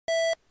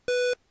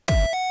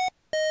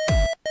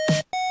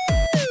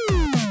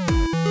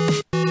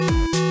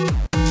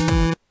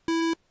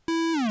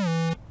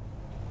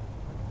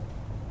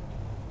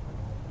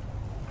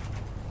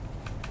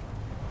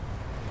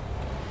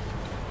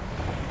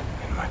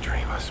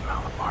dream I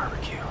smell the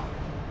barbecue.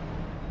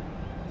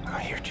 I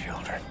hear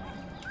children.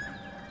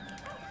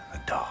 A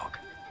dog.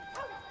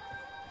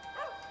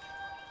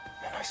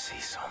 And I see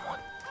someone.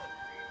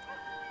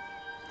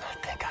 I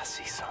think I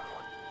see someone.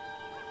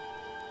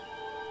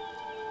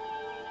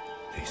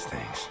 These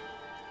things.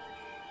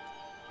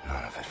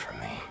 None of it for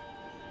me.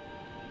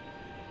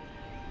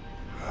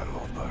 I'm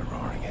moved by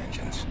roaring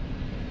engines.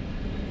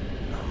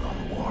 I'm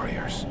lone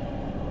warriors.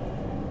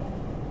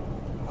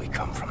 We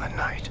come from the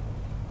night.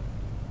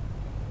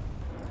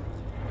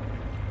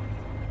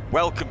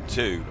 Welcome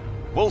to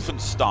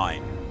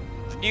Wolfenstein,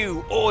 the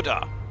new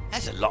order.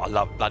 There's a lot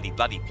of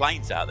bloody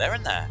planes out there,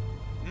 isn't there?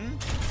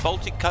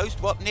 Baltic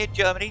coast, what, near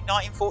Germany,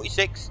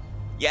 1946?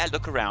 Yeah,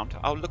 look around.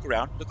 I'll look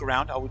around.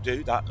 I will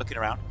do that, looking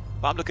around.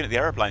 But I'm looking at the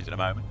aeroplanes at the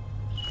moment.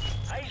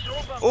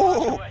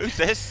 Oh, who's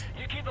this?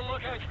 You keep the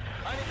lookout.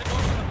 I need to go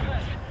for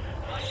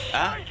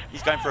a piss.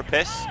 He's going for a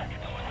piss.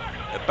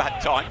 A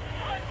bad time.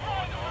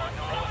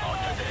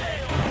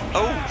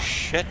 Oh,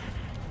 shit.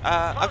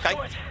 Okay.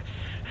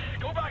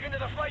 Go back into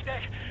the flight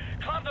deck.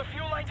 Clamp the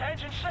fuel line to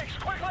engine 6,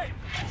 quickly.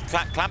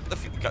 Clamp the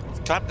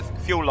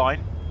fuel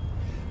line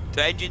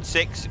to engine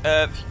 6,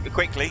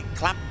 quickly.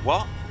 Clamp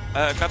what?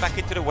 Go back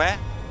into the where?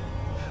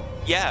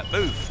 Yeah,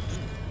 move.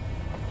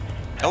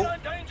 Oh.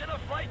 Down to the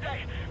flight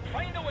deck.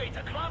 Find a way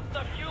to clamp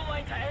the fuel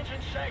line to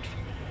engine 6.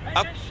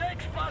 Engine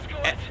 6,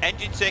 Flatscreen.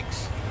 Engine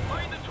 6.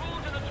 Find the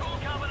tools in the tool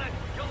cabinet.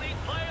 You'll need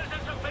pliers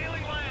and some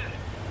bailing wire.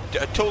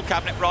 Tool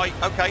cabinet, right,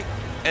 okay.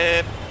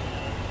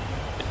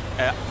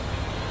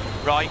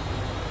 Right.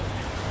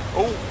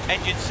 Oh,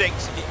 engine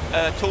 6,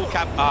 tool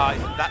cabinet.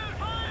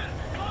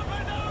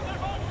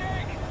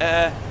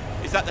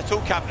 Is that the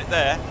tool cabinet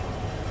there?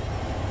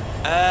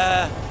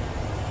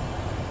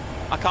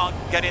 I can't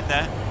get in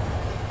there.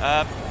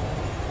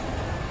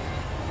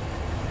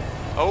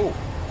 Oh,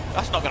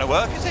 that's not going to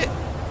work, is it?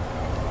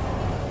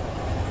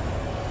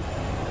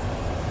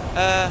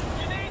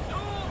 You need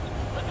tools.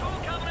 The tool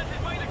cabinet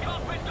is by the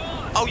cockpit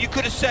door. Oh, you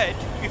could have said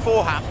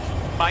beforehand,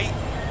 mate.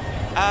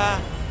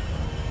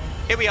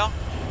 Here we are.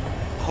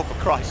 Oh, for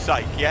Christ's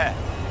sake, yeah.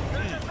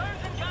 There's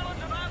 1,000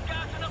 gallons of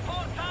gas in the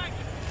port tank.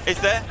 Is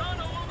there? We'll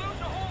lose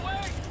the whole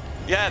way.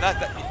 Yeah, that.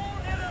 Hole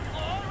near the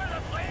floor where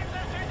the flames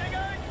are shooting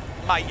out.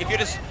 Mate, if you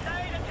just.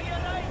 Inside and to your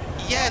right.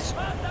 Yes.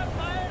 Past the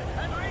fire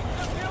and reach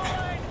the fuel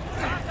line.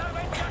 After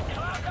which you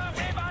clock off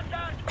the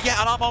bandit. Yeah,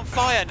 and I'm on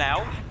fire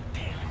now.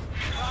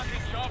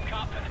 Cracking job,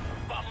 Captain.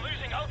 But I'm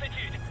losing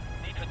altitude.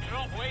 Need to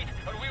drop weight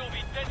or we will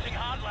be ditching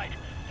hardline.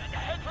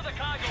 Head for the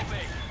cargo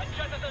bay and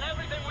jettison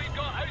everything we've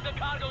got out the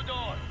cargo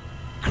door.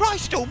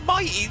 Christ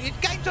almighty, the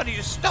game's only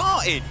just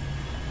started.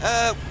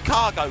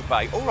 Cargo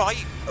bay. All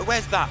right,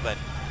 where's that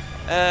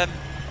then?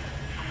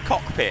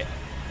 Cockpit.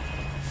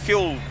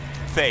 Fuel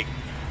thing.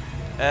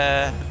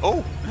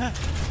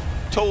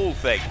 Tool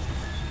thing.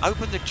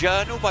 Open the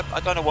journal, but I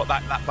don't know what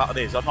that button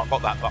is. I've not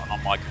got that button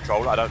on my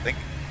controller, I don't think.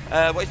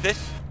 What is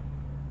this?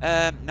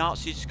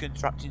 Nazis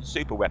constructing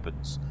super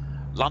weapons.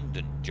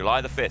 London, July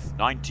the 5th,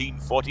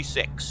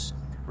 1946.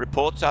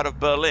 Reports out of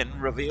Berlin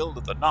reveal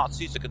that the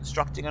Nazis are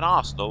constructing an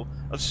arsenal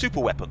of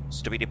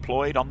superweapons to be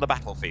deployed on the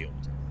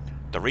battlefield.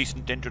 The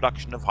recent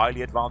introduction of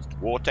highly advanced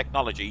war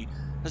technology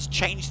has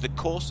changed the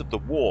course of the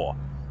war,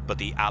 but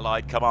the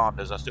Allied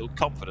commanders are still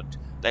confident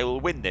they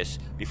will win this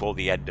before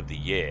the end of the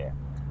year.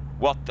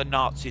 What the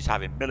Nazis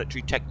have in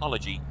military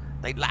technology,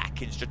 they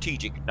lack in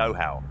strategic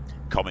know-how,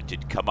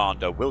 commented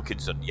Commander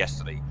Wilkinson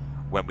yesterday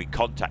when we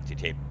contacted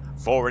him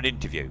for an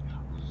interview.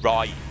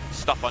 Right,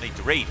 stuff I need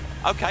to read.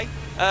 Okay,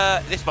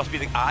 this must be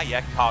the...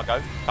 yeah, cargo.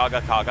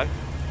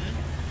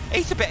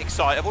 He's a bit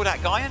excitable,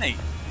 that guy, isn't he?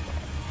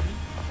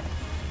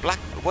 Black...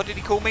 What did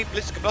he call me?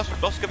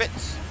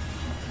 Blaskovitz?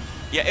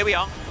 Yeah, here we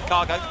are.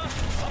 Cargo.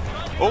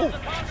 Oh.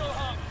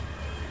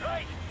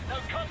 Right, now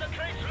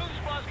concentrate loose,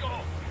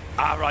 Glasgow.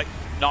 Right.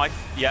 Knife.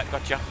 Yeah,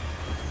 gotcha.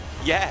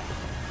 Yeah.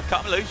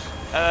 Cut him loose.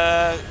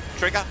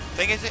 Trigger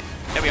thing, is it?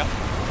 There we are.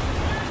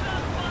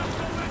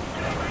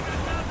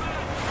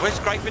 We're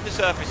scraping the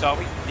surface, are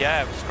we?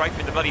 Yeah, we're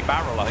scraping the bloody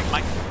barrel, I think,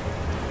 mate.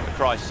 For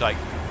Christ's sake.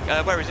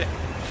 Where is it?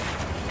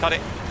 Cut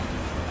it.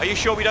 Are you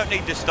sure we don't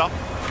need this stuff?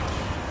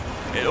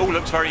 It all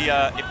looks very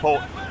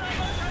important.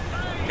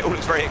 It all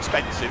looks very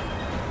expensive.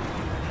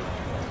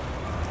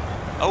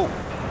 Oh.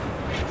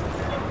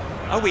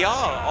 Oh, we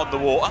are on the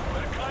water.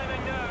 We're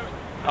climbing now.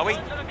 Are we?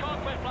 To the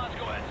cockpit,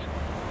 Glasgow.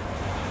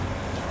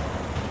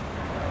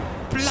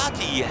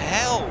 Bloody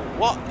hell.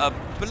 What a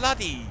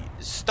bloody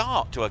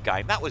start to a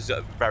game. That was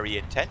very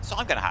intense.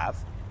 I'm going to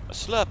have a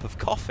slurp of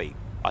coffee,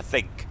 I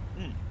think.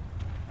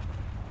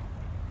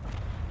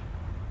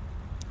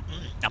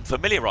 I'm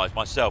familiarised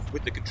myself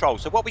with the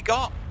controls. So what we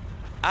got?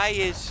 A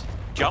is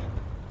jump.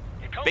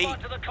 B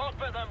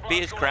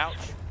is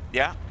crouch.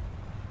 Yeah.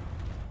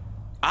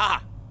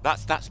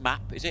 That's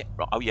map, is it?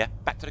 Right. Oh yeah,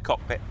 back to the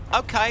cockpit.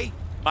 Okay,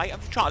 mate, I'm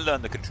just trying to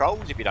learn the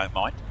controls, if you don't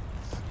mind.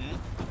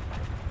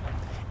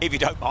 If you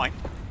don't mind.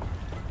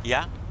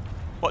 Yeah.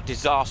 What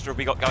disaster have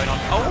we got going on?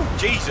 Oh,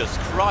 Jesus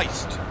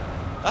Christ.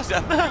 That's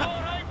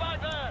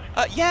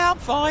yeah, I'm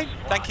fine.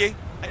 Thank you.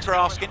 Thanks for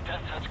asking.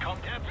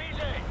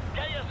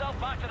 Get yourself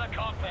back to the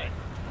cockpit.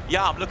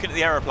 Yeah, I'm looking at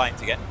the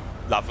aeroplanes again.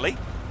 Lovely.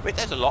 Wait,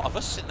 there's a lot of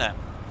us, isn't there?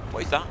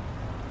 What is that?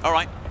 All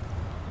right.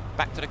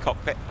 Back to the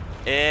cockpit.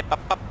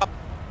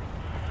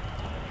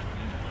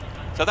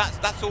 So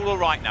that's all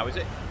right now, is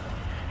it?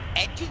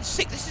 Engine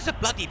 6. This is a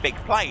bloody big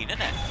plane,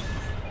 isn't it?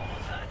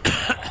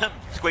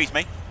 Squeeze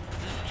me.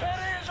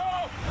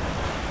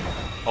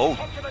 Oh,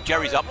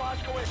 Jerry's up.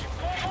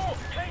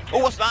 Oh,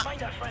 what's that?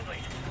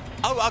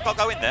 Oh, I've got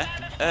to go in there.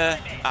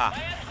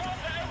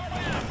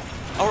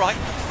 All right.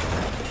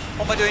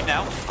 What am I doing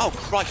now? Oh,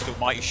 Christ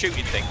almighty,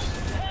 shooting things.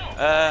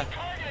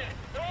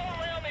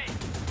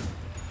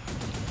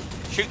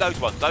 Shoot those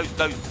ones.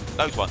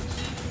 Those ones.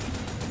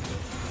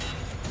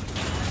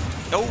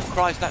 Oh,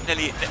 Christ, that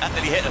nearly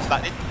hit us,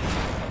 that didn't.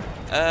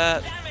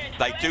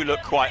 They do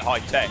look quite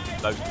high-tech,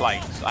 those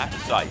planes, I have to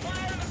say.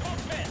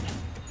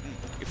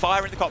 You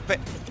fire in the cockpit.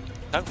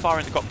 Don't fire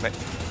in the cockpit.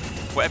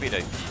 Whatever you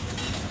do.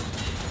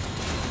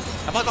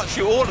 Have I got to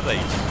shoot all of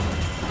these?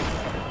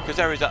 Because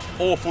there is an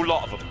awful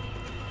lot of them.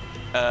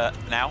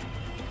 Now.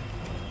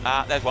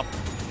 There's one.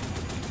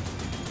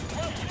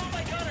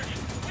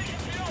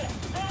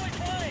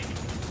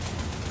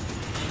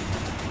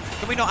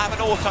 Can we not have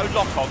an auto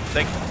lock-on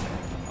thing?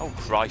 Oh,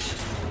 Christ.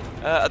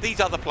 Are these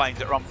other planes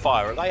that are on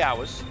fire, are they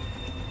ours?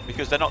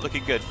 Because they're not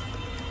looking good.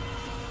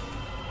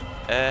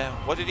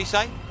 What did he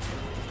say?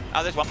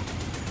 Oh, there's one.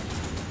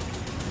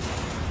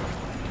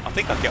 I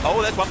think I get.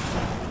 Oh, there's one.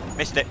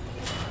 Missed it.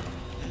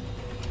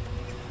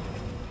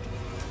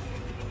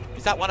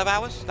 Is that one of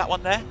ours? That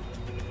one there?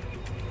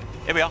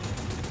 Here we are.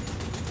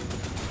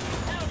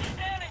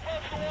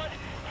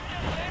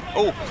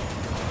 Oh,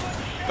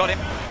 got him.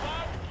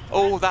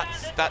 Oh,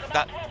 that's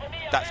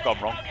gone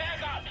wrong.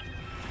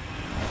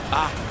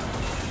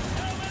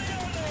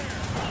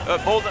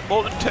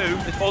 More than two.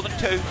 There's more than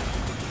two.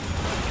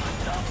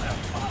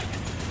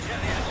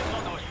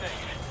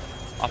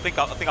 I think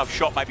I've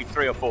shot maybe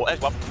 3 or 4. There's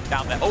one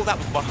down there. Oh, that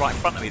was one right in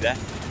front of me there.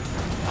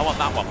 I want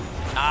that one.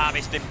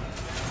 Missed him.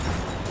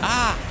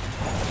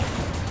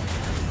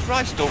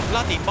 Christ, all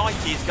bloody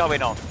mighty is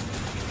going on.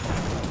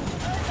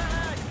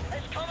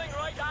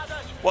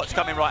 What's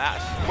coming right at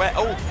us? Where?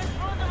 Oh.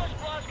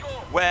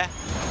 Where?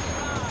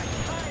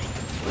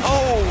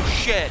 Oh,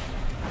 shit.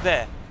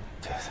 There.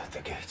 Death at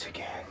the gates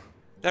again.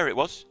 There it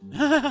was.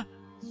 Holler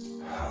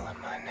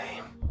my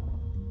name.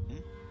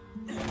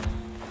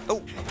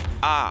 Oh.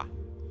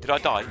 Did I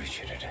die? Reach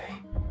you today.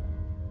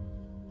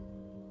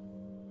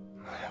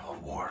 I have a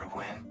war to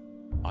win.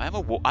 I'm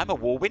a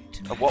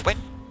warwind? A what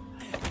wind?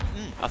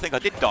 I think I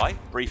did die,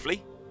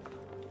 briefly.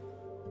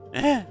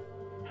 You're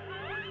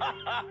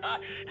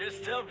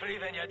still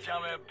breathing, you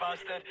chummy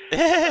bastard.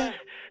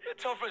 You're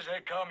tough as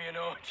they come, you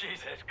know.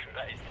 Jesus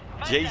Christ.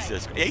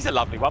 Jesus, he's a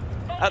lovely one.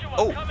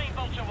 Oh,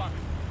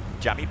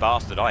 jammy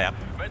bastard I am.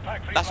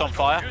 That's on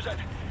fire.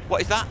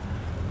 What is that?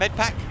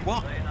 Medpack?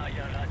 What?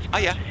 Oh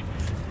yeah.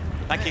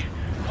 Thank you.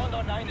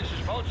 Condor 9, this is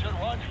Vulture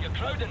 1. You're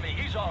crowding me.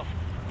 He's off.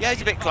 Yeah,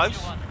 he's a bit close.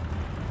 You've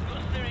got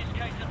a serious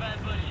case of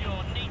ambush.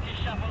 You'll need to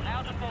shuffle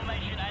out of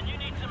formation and you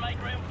need to make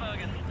room,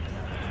 Fergus.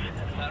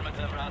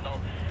 Affirmative, Randall.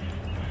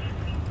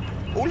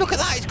 Oh, look at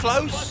that, it's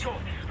close.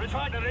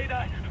 Retract the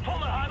radar. Pull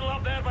the handle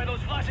up there by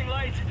those flashing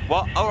lights.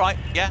 What? All right,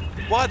 yeah.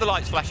 Why are the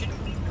lights flashing?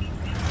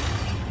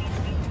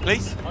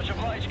 Please? Much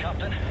obliged,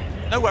 Captain.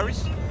 No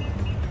worries.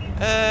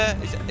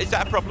 Is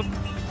that a problem?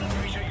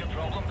 Appreciate your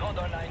problem,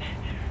 Condor 9.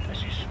 I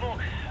see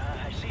smoke.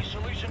 I see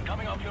solution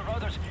coming off your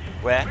rudders.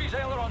 Where? 3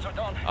 ailerons are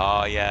done.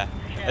 Oh, yeah.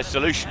 A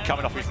solution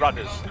coming off his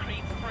rudders.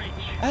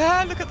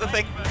 Look at the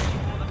thing.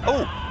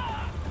 Oh.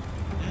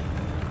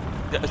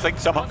 I think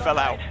someone fell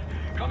out.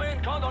 Come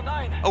in, Condor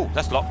 9. Oh,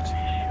 that's locked.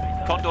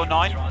 Condor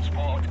 9.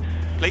 Transport.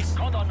 Please.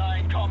 Condor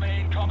 9, come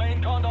in,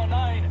 Condor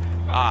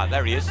 9.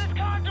 There he is. This is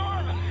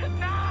Condor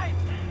 9.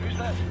 Who's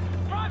this?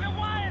 Private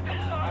Wyatt.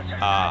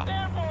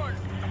 Airborne.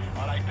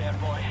 All right, bear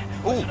boy.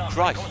 Oh, Listen up,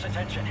 Christ. close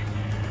attention.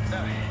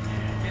 Now,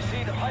 you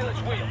see the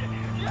pilot's wheel?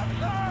 Yes,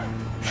 sir.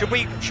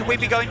 Should we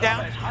be going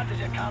down? As hard as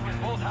you can with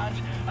both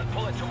hands and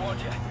pull it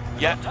towards you.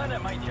 Yeah. Don't turn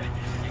it, mind you.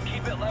 You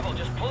keep it level,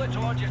 just pull it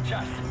towards your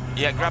chest.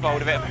 Yeah, grab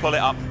hold of it and pull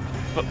it up.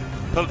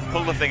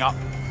 Pull the thing up.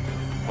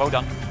 Well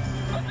done.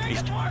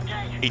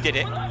 He did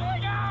it.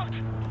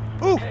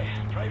 Ooh. Okay,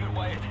 Private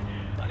Wyatt,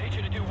 I need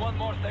you to do one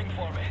more thing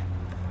for me.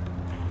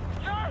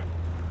 Sir!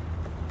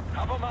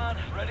 Have a man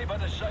ready by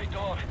the side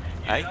door.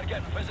 Hey? You're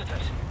getting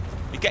visitors.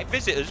 You get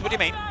visitors? What do you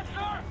mean?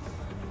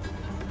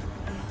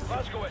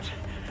 Flatscreen,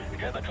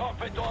 get the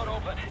cockpit door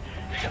open.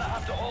 You're gonna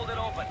have to hold it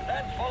open,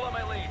 then follow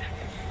my lead.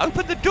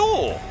 Open the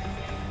door?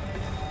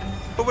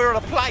 But we're on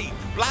a plane.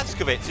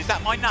 Blazkowicz, is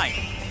that my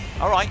name?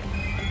 All right.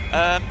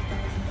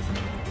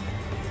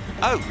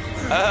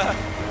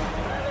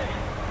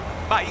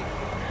 Mate.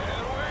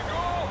 Here we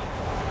go.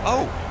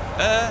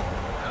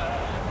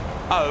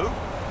 Oh.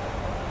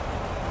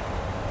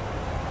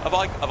 Have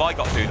I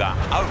got to do that?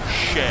 Oh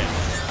shit.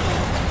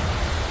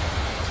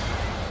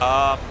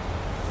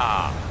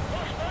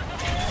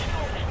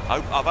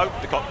 I've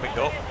opened the cockpit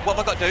door. What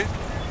have I got to do?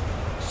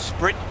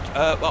 Sprint.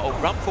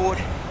 Run forward.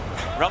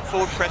 Run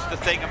forward, press the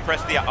thing, and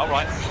press the... All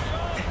right.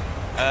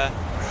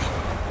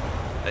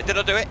 Did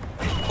I do it?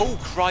 Oh,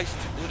 Christ.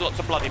 There's lots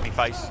of blood in my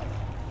face.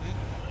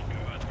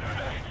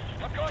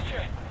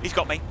 He's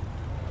got me.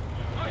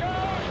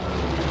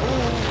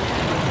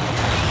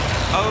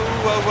 Oh,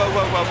 whoa, whoa,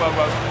 whoa, whoa, whoa,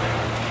 whoa.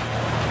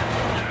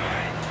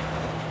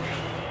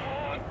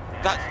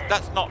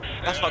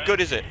 That's not good,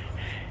 is it?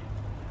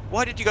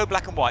 Why did you go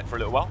black and white for a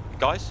little while,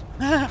 guys?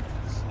 Let's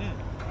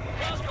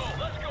go.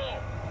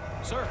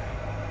 Sir.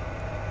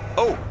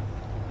 Oh,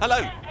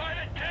 hello.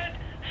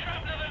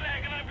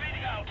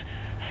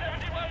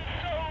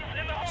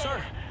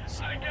 Sir.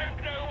 I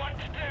don't know what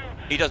to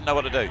do. He doesn't know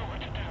what to do.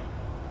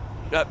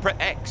 Press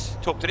X.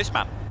 Talk to this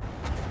man.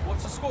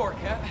 What's the score,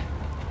 Cat?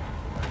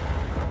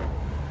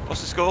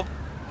 What's the score?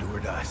 Do or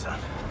die, son.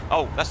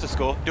 Oh, that's the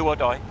score. Do or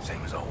die.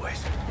 Same as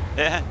always.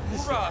 Yeah.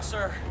 Hoorah,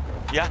 sir.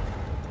 Yeah.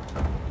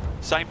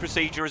 Same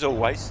procedure as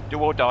always. Do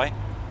or die.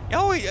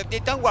 Oh,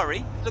 don't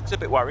worry. Looks a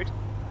bit worried.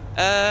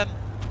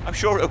 I'm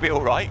sure it'll be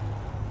all right.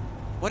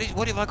 What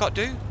have I got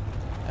to do?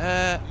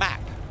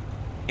 Map.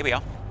 Here we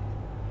are.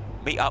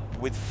 Meet up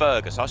with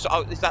Fergus.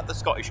 Oh, is that the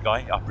Scottish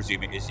guy? I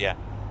presume it is. Yeah.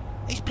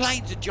 These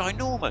planes are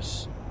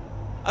ginormous.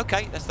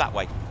 Okay, that's that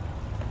way.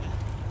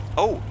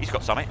 Oh, he's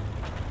got something.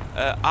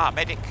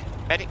 Medic.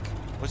 Medic.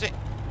 Was it?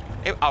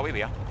 Oh, here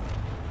we are.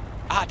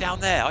 Ah, down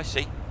there. I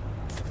see.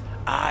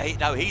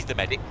 No, he's the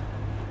medic.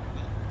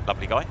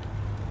 Lovely guy.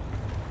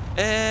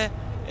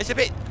 It's a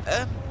bit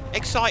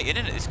exciting,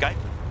 isn't it, this game?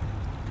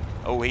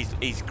 Oh,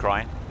 he's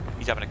crying.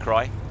 He's having a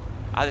cry.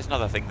 Ah, there's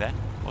another thing there.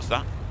 What's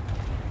that?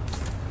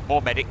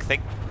 More medic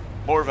thing.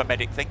 More of a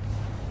medic thing.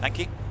 Thank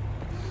you.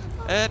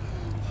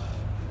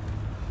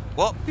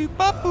 What? Boop,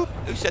 bop, boop.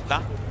 Who said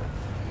that?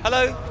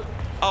 Hello?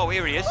 Oh,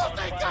 here he is. Oh,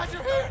 thank God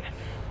you're here!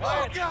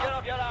 Oh, God! Get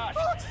up your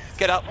ass.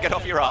 Get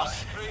off your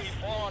ass. 3,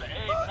 4,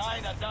 8,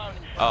 9 are down.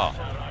 Oh.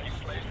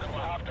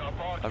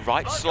 A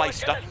right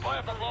slicer.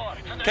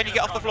 Can you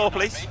get off the floor,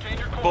 please?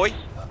 Boy?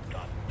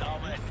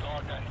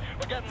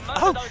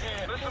 Oh!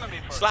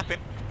 Slap him.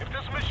 If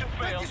this mission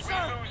fails, we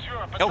lose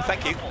Europe. Oh,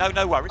 thank you.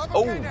 No worries. I'm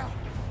okay Oh, now.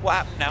 what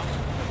happened now?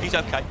 He's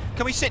okay.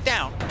 Can we sit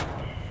down,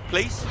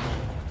 please?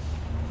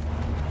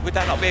 Would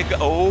that not be a good...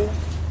 Oh,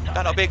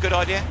 that not be a good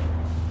idea?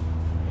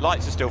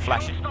 Lights are still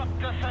flashing. Stop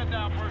descend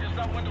now, Fergus.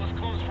 That window is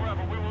closed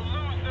forever. We will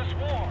lose this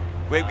war.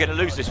 We're going to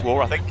lose this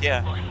war, I think,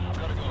 yeah. Look, I've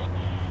got to go.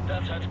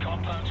 Death's Head's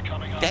compound's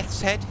coming up.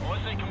 Death's Head?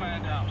 OSA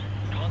command out.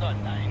 Condor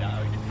 9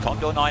 out.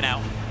 Condor 9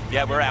 out.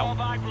 Yeah, we're Ball out.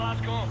 back,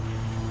 Glasgow.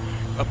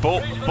 A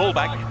ball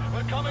bag.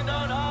 We're coming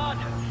down hard.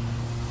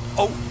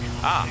 Oh,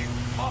 ah.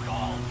 Fuck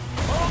all.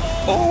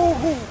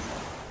 Oh.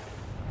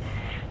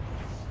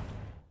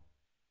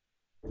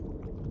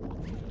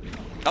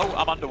 Oh,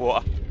 I'm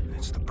underwater.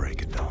 It's the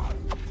break of dawn.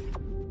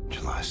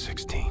 July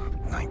 16,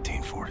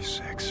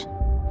 1946.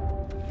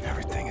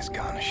 Everything has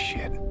gone to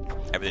shit.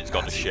 Everything's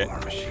gone to shit. The war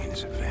machine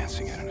is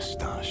advancing at an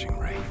astonishing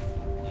rate.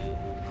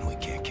 And we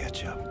can't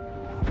catch up.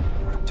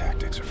 Our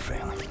tactics are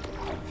failing.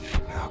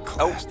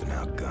 Outclassed and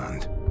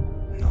outgunned.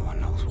 No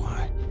one knows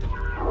why.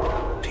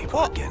 People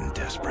are getting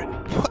desperate.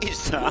 What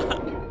is that?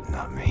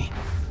 Not me.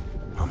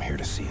 I'm here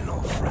to see an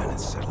old friend and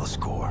settle a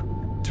score.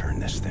 Turn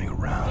this thing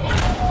around.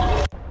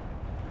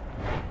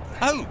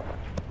 Oh.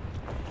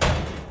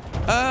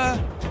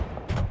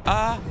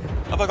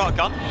 Have I got a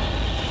gun?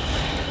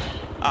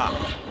 Ah.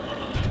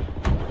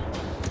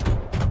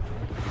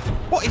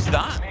 What is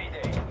that?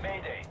 Mayday,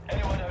 mayday.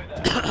 Anyone out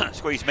there?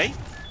 Squeeze me.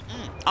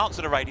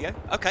 Answer the radio.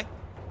 Okay.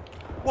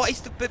 What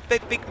is the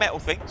big metal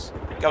things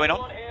going on?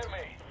 Don't hear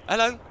me.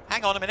 Hello?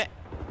 Hang on a minute.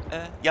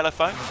 Yellow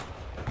phone.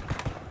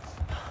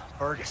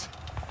 Fergus,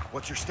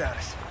 what's your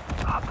status?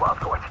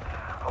 Blazkowicz,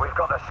 we've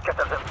got the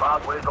skitters in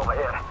bad ways over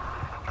here.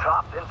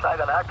 Trapped inside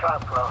an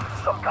aircraft well,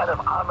 some kind of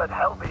armored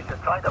hell beast is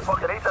trying to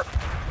fucking eat us.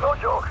 No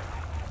joke.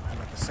 I've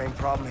got the same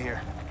problem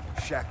here.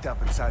 Shacked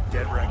up inside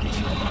dead wreckage.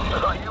 Is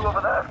that you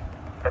over there?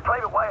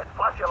 Private Wyatt,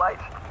 flash your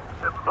lights.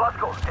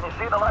 Blazko, can you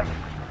see the lights?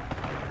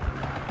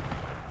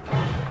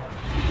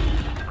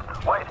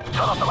 Wait,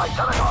 turn off the light,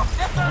 turn it off.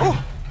 Yes, sir.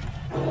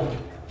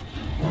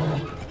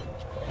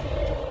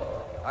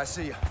 I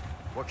see you.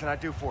 What can I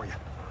do for you?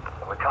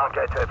 We can't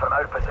get to it from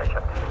our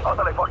position.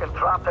 Utterly fucking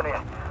trapped in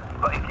here.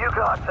 But if you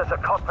can access a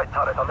cockpit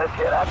turret on this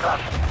here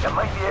aircraft, you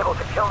might be able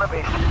to kill the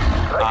beast.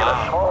 Regular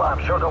small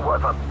arms sure don't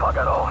worth a bug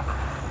at all.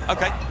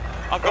 Okay.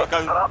 I've got to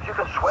go. Perhaps you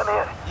can swim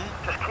here.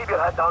 Just keep your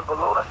head down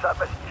below the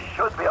surface. You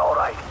should be all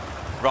right.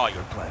 Right.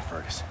 Good plan,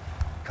 Fergus.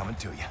 Coming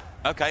to you.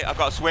 Okay, I've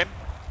got to swim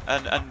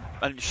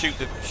and shoot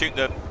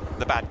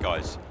the bad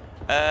guys.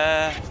 Do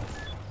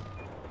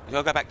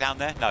I go back down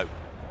there? No.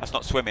 That's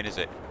not swimming, is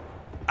it?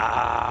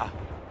 Ah.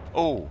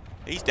 Oh,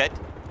 he's dead.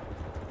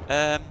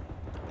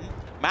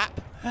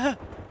 Map.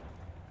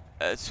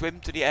 Swim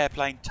to the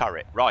airplane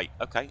turret. Right.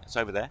 Okay, it's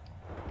over there.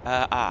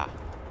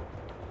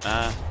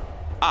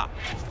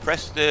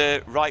 Press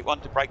the right one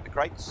to break the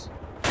crates.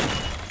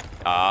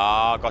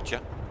 Ah,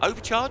 gotcha.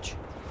 Overcharge?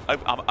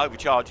 I'm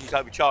overcharged. He's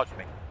overcharged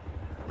me.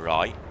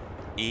 Right.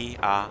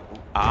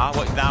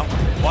 What is now?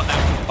 What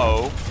now?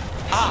 Oh.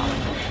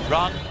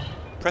 Run.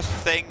 Press the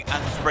thing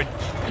and sprint.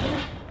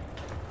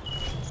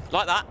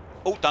 Like that.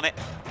 Oh, done it.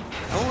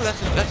 Oh,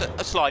 that's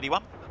a slidey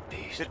one. A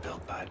beast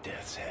built by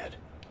Death's Head.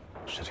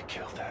 Should have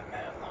killed that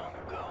man long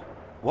ago.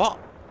 What?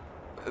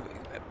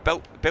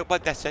 Built by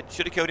Death's Head?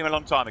 Should have killed him a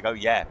long time ago.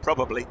 Yeah,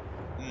 probably.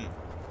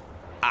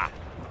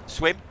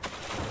 Swim.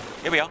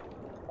 Here we are.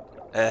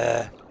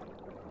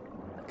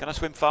 Can I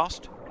swim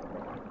fast?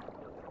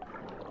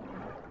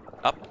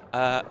 Up.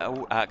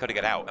 Got to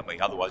get out, haven't we?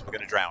 Otherwise we're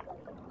going to drown.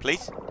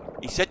 Please?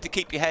 He said to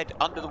keep your head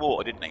under the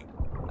water, didn't he?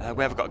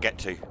 Where have I got to get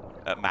to?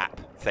 Map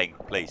thing,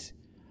 please.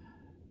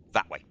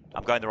 That way.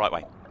 I'm going the right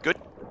way. Good.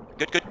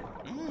 Good, good.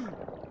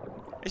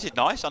 This is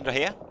nice under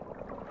here.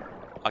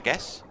 I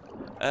guess.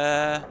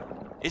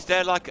 Is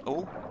there like...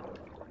 Oh.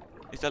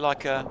 Is there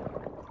like a...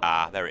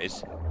 there it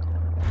is.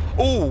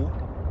 Oh!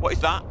 What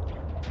is that?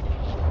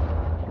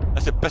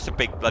 That's a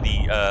big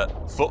bloody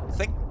foot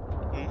thing.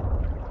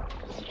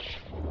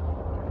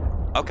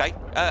 Okay.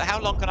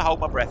 How long can I hold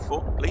my breath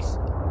for, please?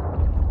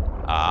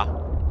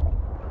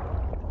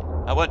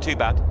 That weren't too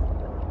bad.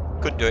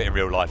 Couldn't do it in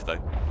real life, though.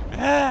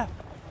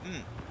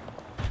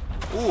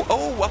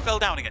 Oh, I fell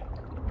down again.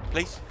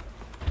 Please.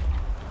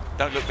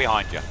 Don't look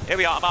behind you. Here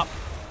we are, I'm up.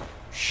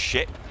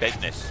 Shit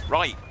business.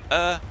 Right.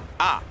 Okay,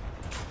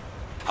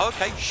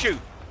 shoot.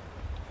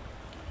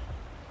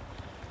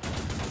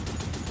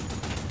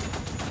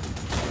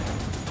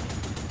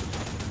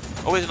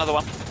 Oh, here's another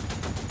one.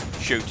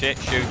 Shoot it,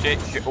 shoot it,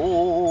 shoot.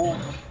 Oh,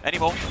 any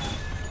more?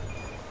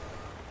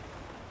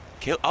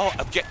 Kill. Oh,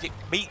 objective.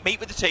 Meet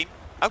with the team.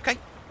 Okay.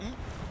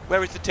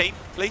 Where is the team,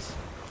 please?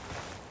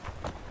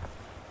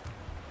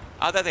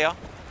 There they are.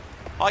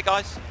 Hi,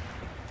 guys.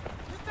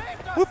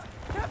 Whoop.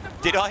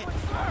 Did I?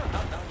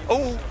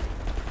 Oh.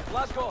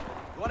 Glasgow,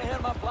 you want to hear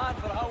my plan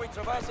for how we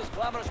traverse this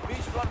glamorous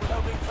beachfront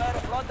without being fair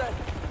affronted?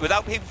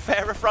 Without being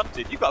fair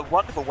affronted? You've got a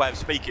wonderful way of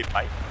speaking,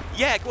 mate.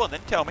 Yeah, go on then.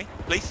 Tell me,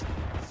 please.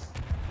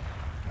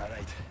 All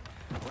right.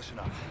 Listen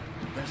up.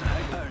 There's a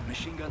high-powered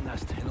machine gun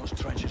nest in those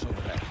trenches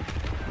over there.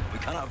 We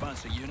cannot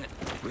advance a unit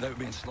without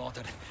being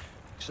slaughtered.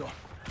 So,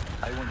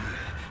 I want you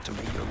to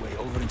make your way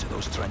over into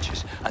those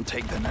trenches and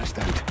take the nest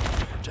out.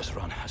 Just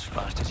run as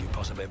fast as you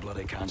possibly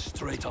bloody can,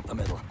 straight up the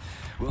middle.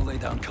 We'll lay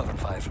down cover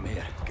fire from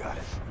here. Got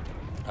it.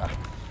 I'll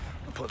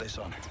put this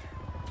on.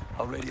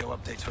 I'll radio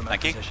updates from my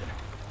Thank you. position.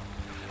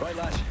 Right,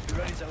 lads, you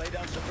ready to lay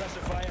down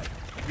suppressive fire?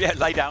 Yeah,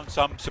 lay down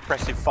some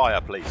suppressive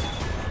fire, please.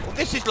 Well,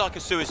 this is like a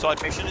suicide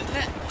mission, isn't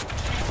it?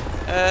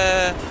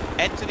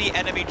 Enter the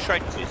enemy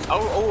trenches.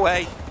 Oh,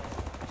 hey.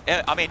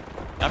 I'm in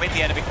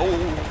the enemy.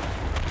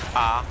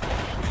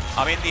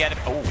 I'm in the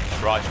enemy. Oh,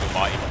 Christ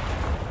almighty.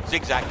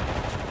 Zigzag.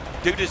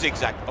 Do the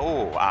zigzag.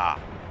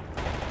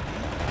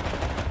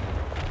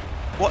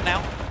 What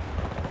now?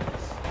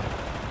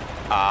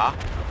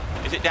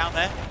 Is it down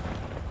there?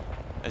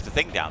 There's a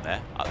thing down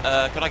there.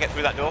 Can I get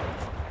through that door?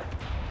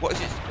 What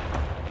is it?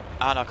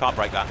 No, I can't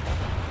break that.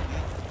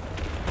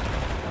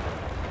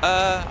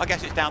 I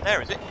guess it's down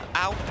there, is it?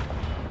 Ow.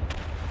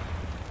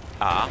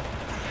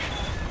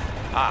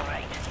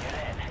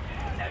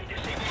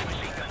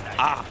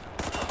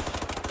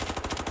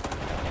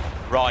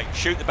 Right,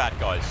 shoot the bad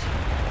guys.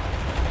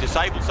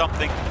 Disable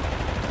something.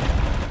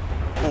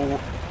 Or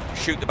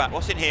shoot the bad.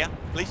 What's in here,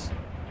 please?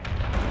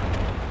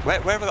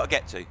 Where have I got to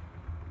get to?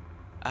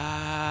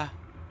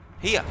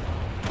 Here.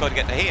 Got to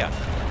get to here.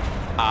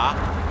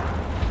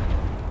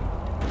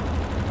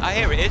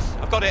 Here it is.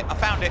 I've got it. I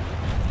found it.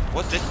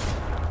 What's this?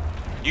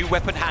 New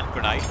weapon hand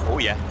grenade. Oh,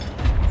 yeah.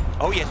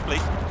 Oh, yes,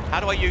 please. How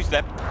do I use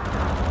them?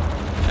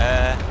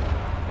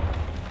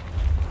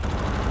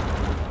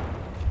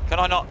 Can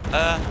I not?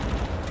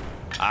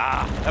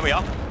 There we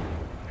are.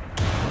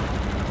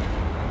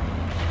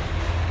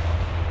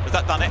 Has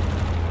that done it?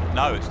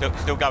 No, it's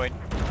still going.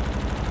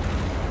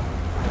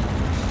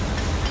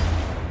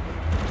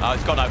 Oh,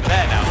 it's gone over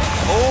there now.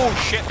 Oh,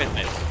 shit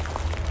business.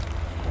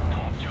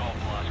 Top job,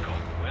 Glasgow.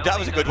 Well, That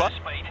was a good one.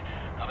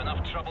 Have enough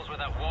troubles with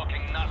that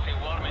walking Nazi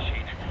war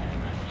machine.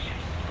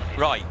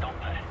 Right.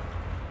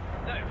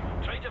 Now,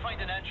 try to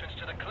find an entrance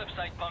to the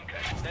cliffside bunker.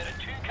 There are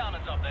 2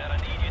 cannons up there I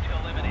need you to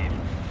eliminate.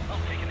 I'll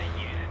take it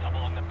use it up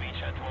along the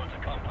beachhead towards the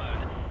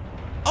compound.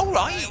 All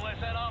right.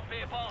 Listen up,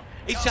 people.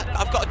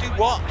 I've got to do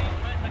what?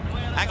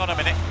 Hang on a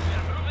minute.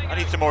 I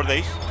need some more of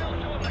these.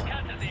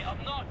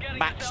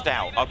 Maxed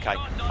out. Okay.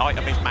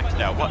 Item is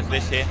maxed out. What is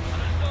this here?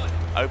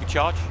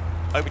 Overcharge?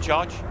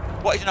 Overcharge?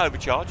 What is an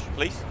overcharge,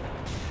 please?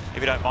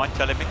 If you don't mind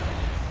telling me.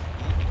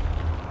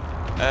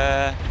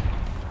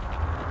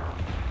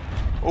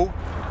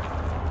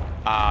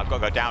 I've got to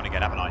go down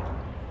again, haven't I?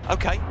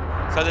 Okay.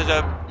 So there's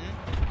a...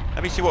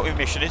 let me see what your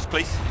mission is,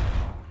 please.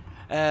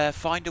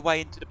 Find a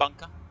way into the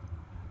bunker.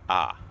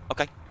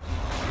 Okay.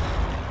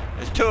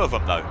 There's 2 of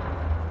them, though.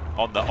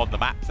 On the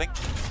map thing.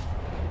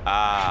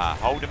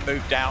 Hold and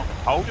move down.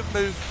 Hold and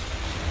move.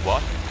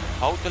 What?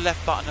 Hold the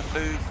left button and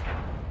move.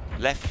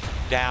 Left,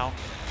 down.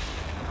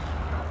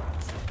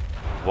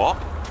 What?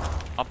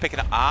 I'm picking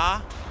up...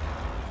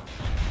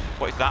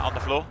 What is that on the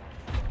floor?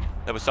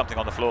 There was something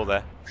on the floor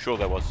there. Sure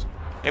there was.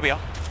 Here we are.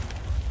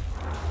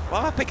 Why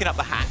am I picking up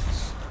the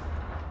hats?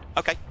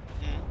 Okay.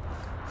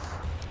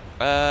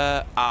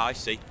 I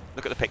see.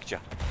 Look at the picture.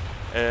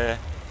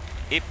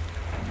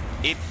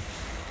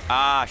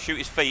 Shoot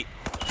his feet.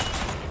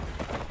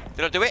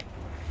 Did I do it?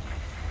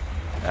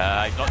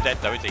 He's not dead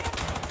though, is he?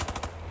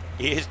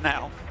 He is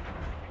now.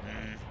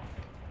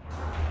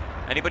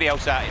 Anybody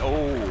else out here?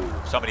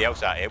 Oh, somebody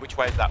else out here. Which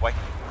way is that way?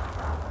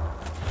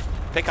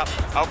 Pick up.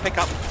 Oh, pick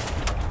up.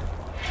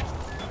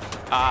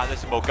 There's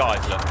some more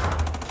guys, look.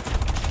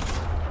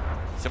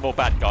 Some more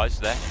bad guys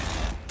there.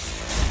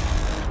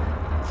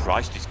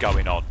 Christ is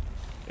going on.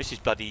 This is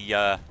bloody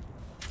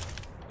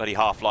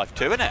Half-Life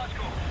 2, isn't it?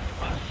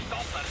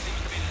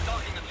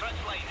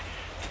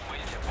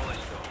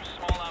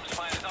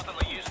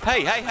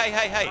 Hey.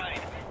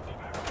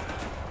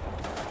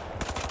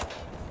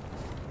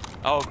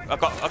 Oh, I've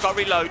got to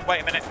reload.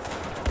 Wait a minute.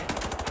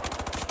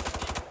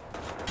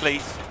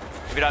 Please,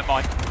 if you don't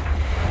mind.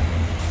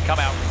 Come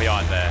out from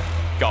behind there,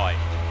 guy.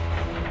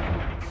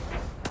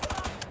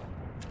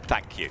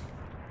 Thank you.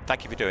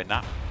 Thank you for doing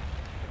that.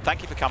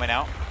 Thank you for coming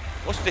out.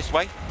 What's this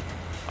way?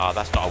 Oh,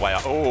 that's not a way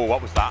up. Oh,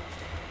 what was that?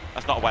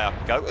 That's not a way I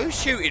can go. Who's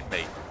shooting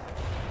me?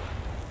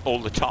 All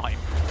the time.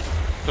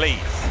 Please.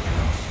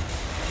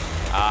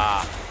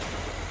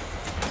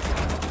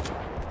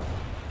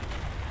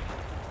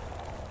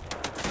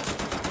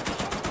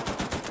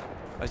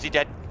 Is he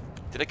dead?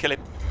 Did I kill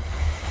him?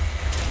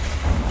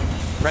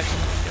 Press.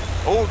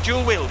 Oh,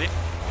 dual wielding.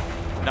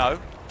 No.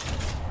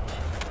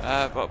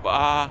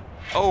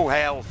 Oh,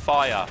 hell,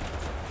 fire.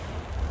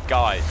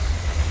 Guys.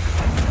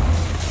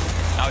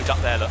 Now he's up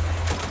there, look.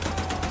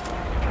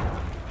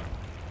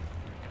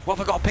 What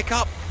have I got to pick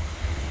up?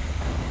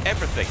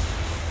 Everything,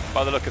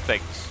 by the look of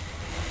things.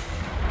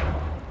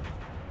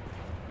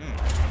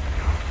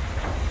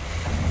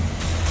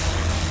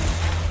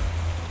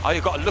 Oh,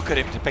 you've got to look at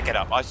him to pick it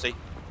up, I see.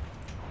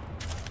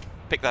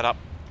 Pick that up.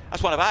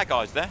 That's one of our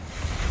guys there,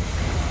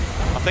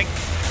 I think.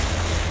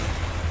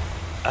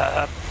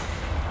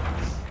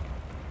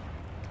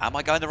 Am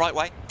I going the right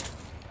way?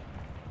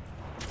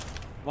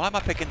 Why am I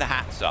picking the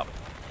hats up?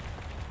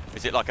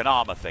 Is it like an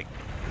armour thing?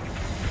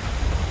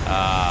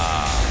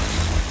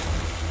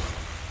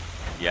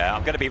 Yeah,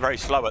 I'm going to be very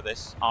slow at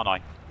this, aren't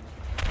I?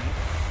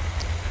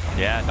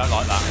 Yeah, don't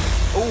like that.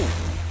 Ooh!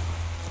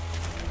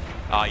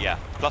 Yeah,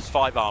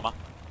 +5 armour.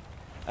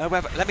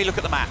 Let me look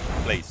at the map,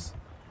 please.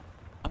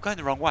 I'm going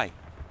the wrong way,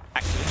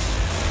 actually.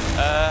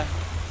 I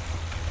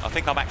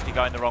think I'm actually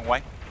going the wrong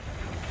way.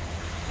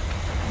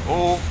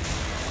 Oh,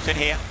 it's in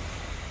here.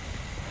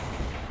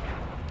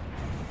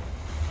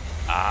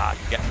 I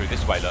can get through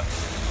this way, look.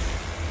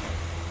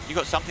 You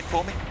got something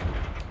for me?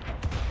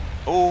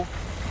 Oh.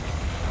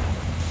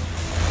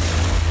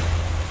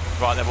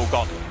 Right, they've all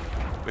gone.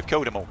 We've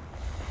killed them all.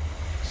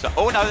 So,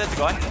 oh no, there's the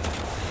guy.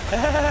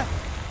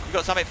 You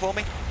got something for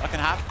me I can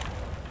have?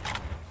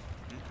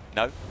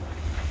 No.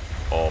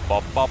 Oh,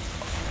 Bob.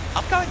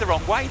 I'm going the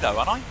wrong way though,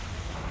 aren't I?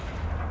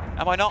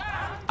 Am I not?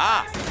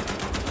 I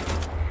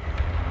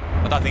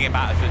don't think it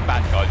matters if there's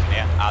bad guys in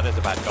here. There's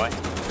a bad guy.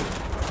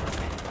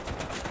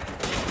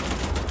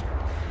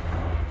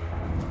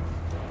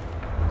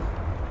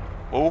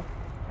 Oh.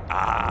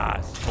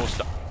 More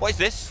stuff. What is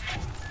this?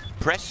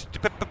 Press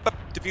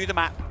to view the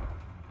map.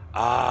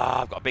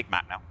 I've got a big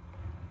map now.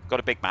 Got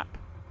a big map.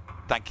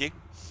 Thank you.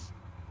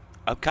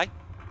 Okay.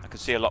 I can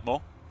see a lot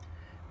more.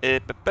 A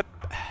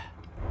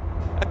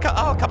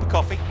cup of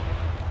coffee.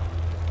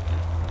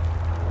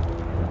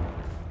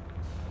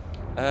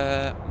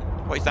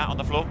 What is that on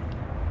the floor?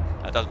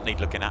 That doesn't need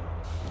looking at.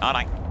 Oh,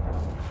 no.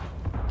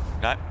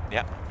 No,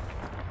 yeah.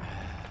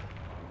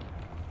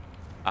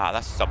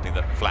 That's something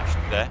that flashed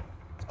there.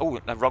 Oh,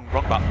 no, wrong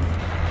button.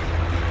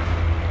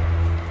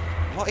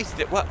 What is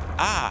it? What?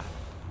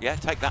 Yeah,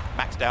 take that.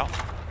 Maxed out.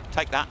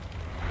 Take that.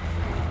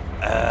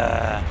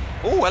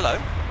 Oh, hello.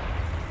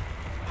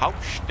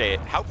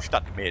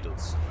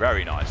 Hauptstadtmädels.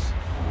 Very nice.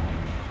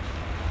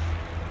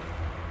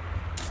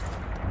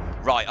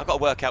 Right, I've got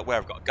to work out where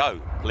I've got to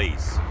go,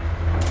 please.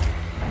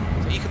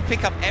 So you can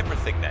pick up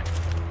everything then.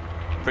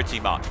 Pretty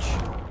much.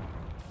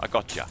 I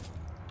gotcha.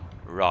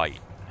 Right.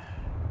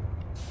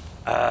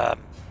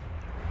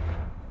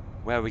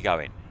 Where are we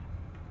going?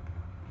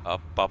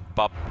 Up.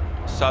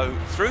 So,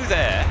 through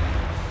there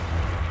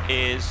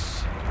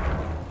is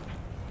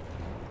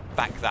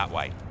back that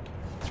way.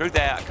 Through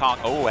there I can't...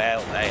 Oh,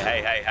 hell.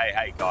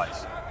 Hey,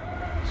 guys.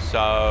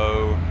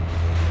 So...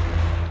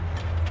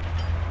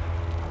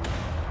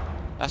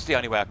 That's the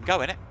only way I can go,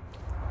 innit?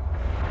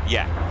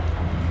 Yeah.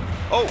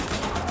 Oh!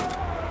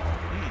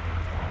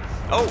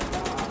 Oh!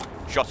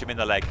 Shot him in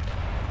the leg.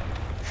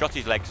 Shot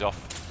his legs off.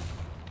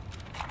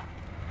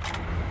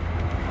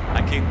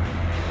 Thank you.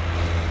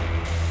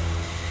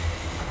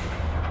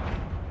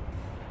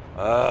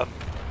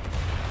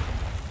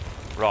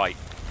 Right.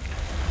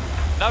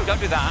 No, don't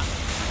do that.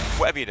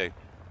 Whatever you do.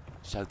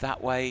 So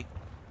that way...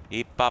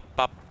 It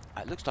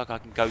looks like I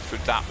can go through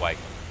that way.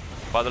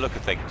 By the look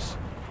of things.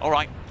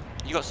 Alright.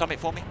 You got something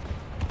for me?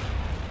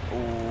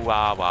 Ooh,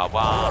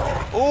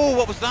 Oh,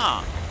 what was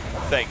that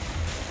thing?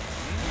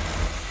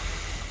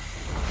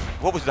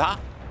 What was that?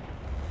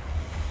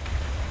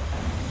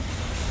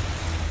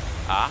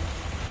 Ah.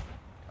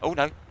 Oh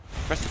no.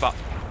 Press the button.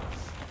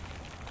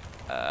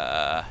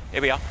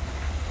 Here we are.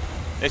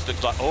 This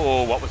looks like...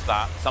 Oh, what was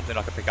that? Something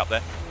I could pick up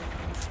there.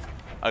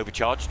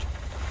 Overcharged.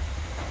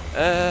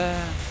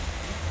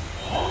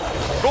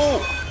 Oh!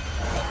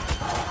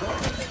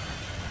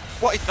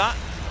 What is that?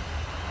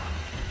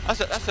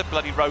 That's a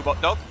bloody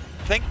robot dog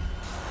thing.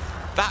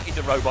 That is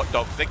a robot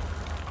dog thing.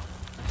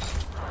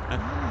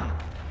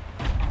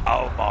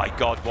 Oh my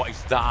god, what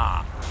is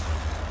that?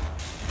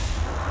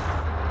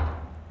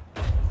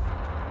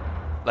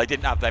 They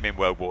didn't have them in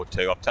World War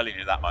II, I'm telling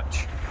you that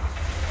much.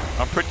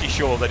 I'm pretty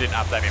sure they didn't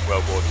have them in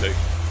World War II.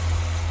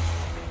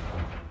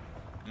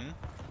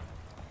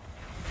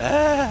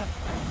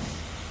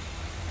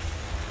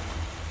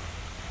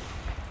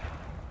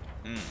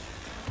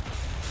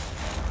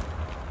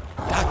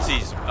 That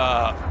is,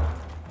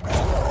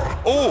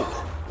 oh!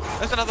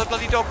 There's another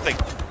bloody dog thing.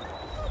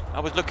 I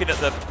was looking at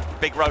the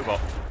big robot.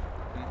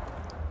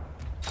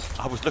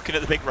 I was looking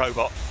at the big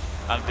robot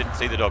and didn't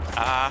see the dog.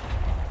 Ah.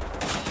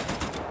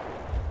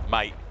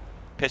 Mate,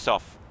 piss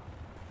off.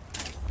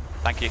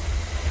 Thank you.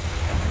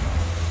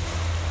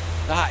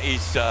 That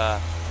is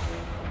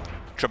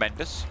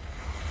tremendous.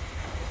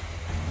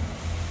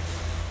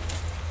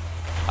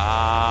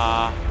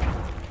 Hat.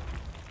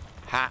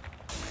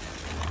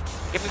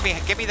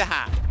 Give me the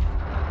hat.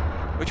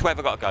 Which way have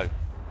I got to go?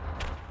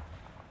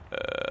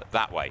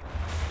 That way.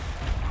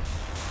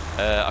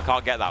 I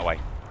can't get that way.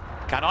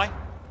 Can I?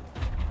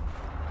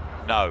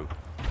 No.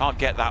 Can't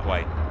get that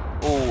way.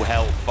 Oh,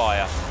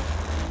 hellfire.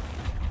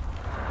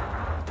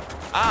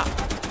 Ah!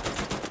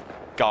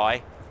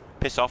 Guy.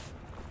 Piss off.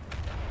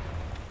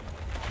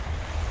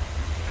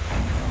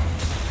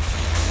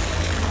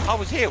 I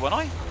was here,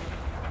 wasn't I?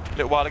 A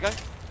little while ago.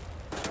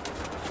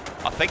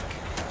 I think.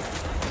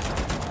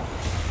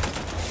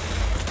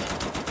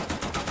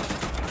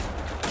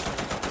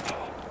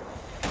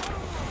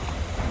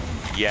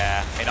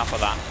 Yeah, enough of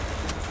that.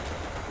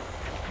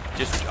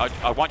 Just,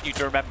 I want you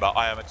to remember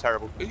I am a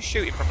terrible... Who's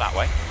shooting from that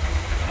way?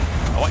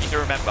 I want you to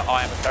remember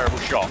I am a terrible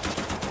shot.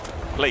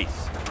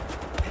 Please.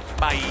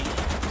 Mate.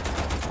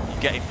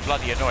 You're getting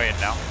bloody annoying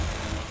now.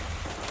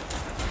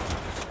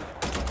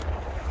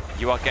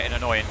 You are getting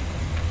annoying.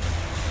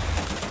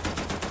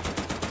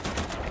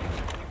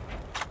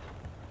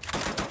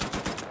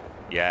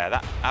 Yeah,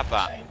 that. Have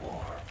that.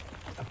 War,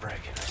 the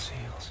breaking of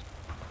seals,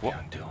 what? The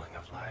undoing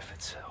of life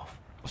itself.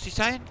 What's he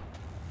saying?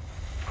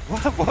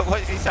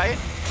 What is he saying?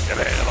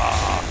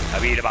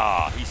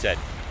 He said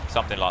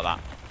something like that.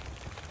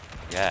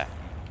 Yeah.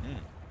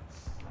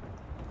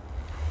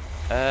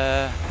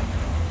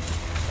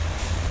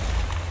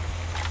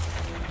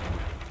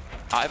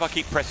 If I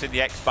keep pressing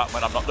the X button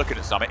when I'm not looking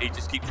at something, he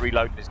just keeps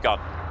reloading his gun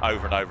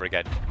over and over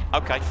again.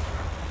 Okay.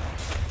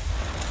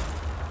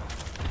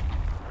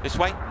 This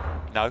way?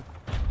 No.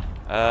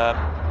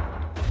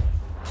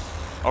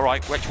 All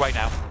right. Which way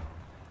now?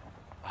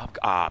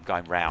 I'm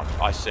going round.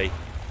 I see.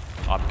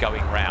 I'm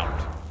going round.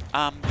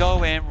 I'm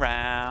going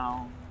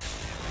round.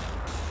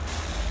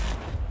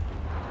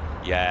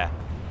 Yeah.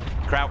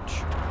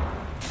 Crouch.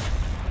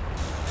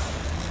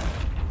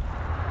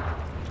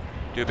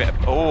 Do a bit of...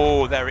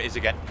 Oh, there it is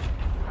again.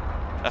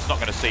 That's not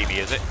going to see me,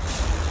 is it?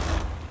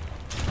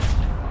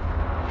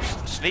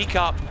 Sneak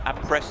up and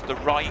press the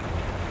right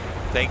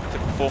thing to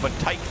perform a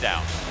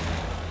takedown.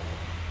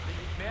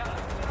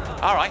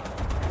 All right.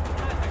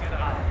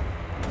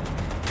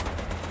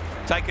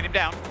 Taking him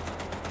down.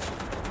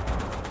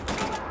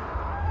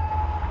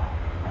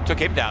 Took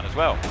him down as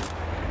well.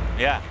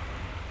 Yeah.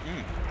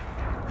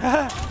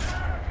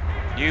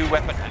 New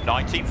weapon,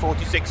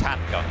 1946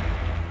 handgun.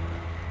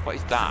 What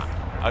is that?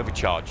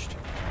 Overcharged.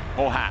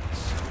 More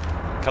hats.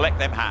 Collect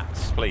them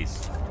hats,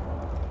 please.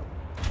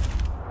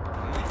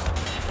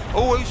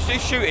 Oh,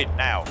 who's shooting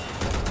now?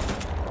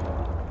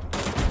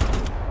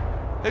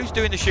 Who's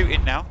doing the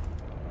shooting now?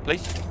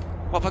 Please.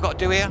 What have I got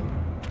to do here?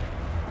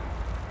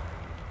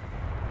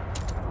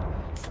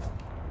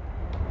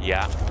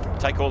 Yeah.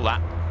 Take all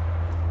that.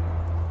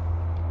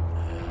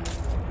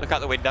 Look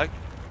out the window.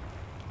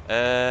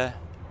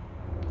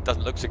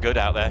 Doesn't look so good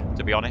out there,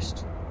 to be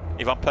honest.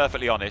 If I'm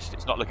perfectly honest,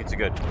 it's not looking so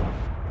good.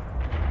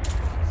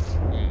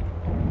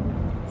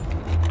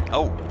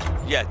 Oh,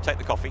 yeah, take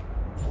the coffee.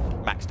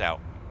 Maxed out.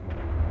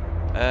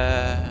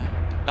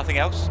 Nothing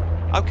else?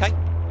 Okay,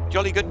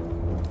 jolly good.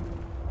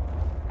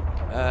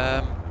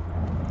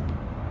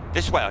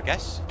 This way, I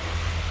guess.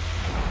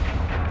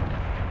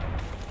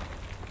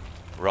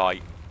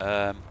 Right.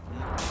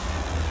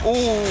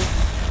 Ooh.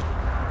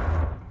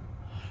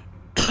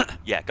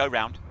 Yeah, go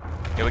round.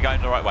 Yeah, we're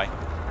going the right way.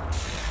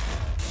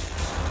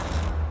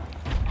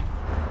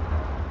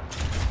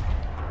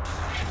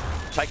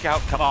 Take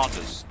out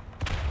commanders.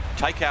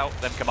 Take out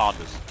them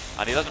commanders.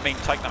 And he doesn't mean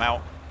take them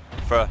out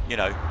for, you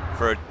know,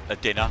 for a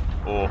dinner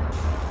or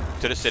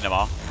to the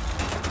cinema.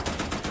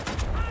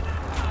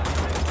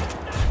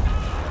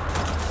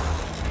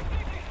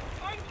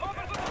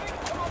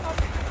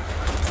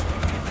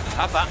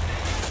 Have that.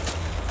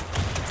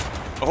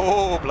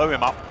 Oh, blow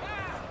him up.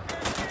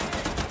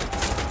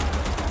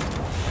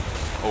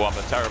 Oh, I'm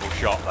a terrible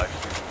shot, though.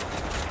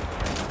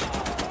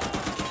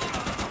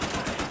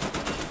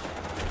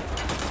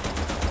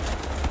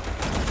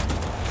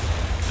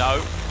 No.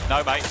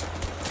 No, mate.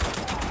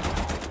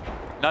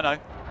 No, no.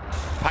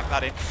 Pack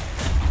that in.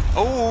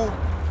 Oh,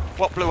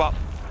 what blew up?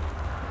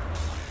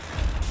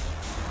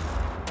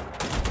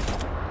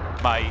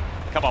 Mate,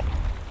 come on.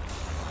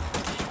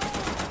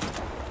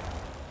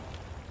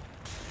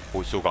 Oh,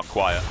 it's all gone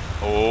quiet.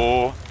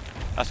 Oh,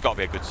 that's got to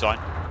be a good sign.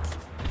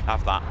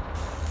 Have that.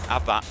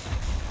 Have that.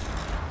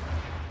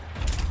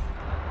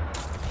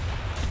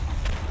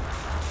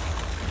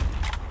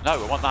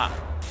 No, I want that.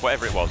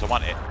 Whatever it was, I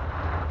want it.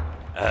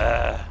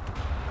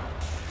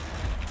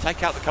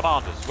 Take out the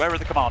commanders. Where are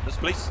the commanders,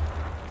 please?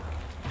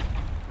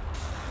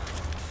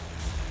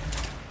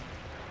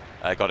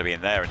 They've got to be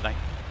in there, haven't they?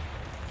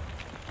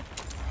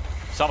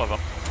 Some of them.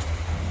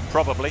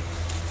 Probably.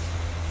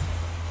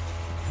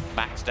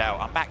 Maxed out.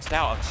 I'm maxed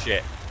out on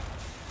shit.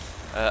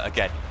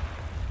 Again.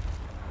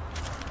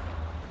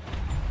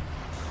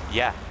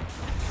 Yeah.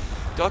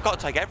 Do I got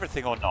to take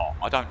everything or not?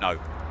 I don't know.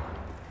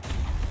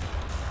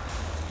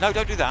 No,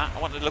 don't do that. I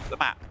want to look at the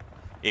map.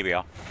 Here we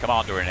are.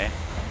 Commander in here.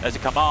 There's a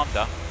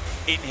commander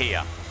in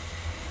here.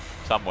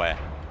 Somewhere.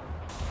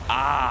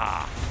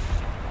 Ah.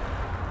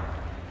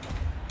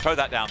 Throw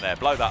that down there.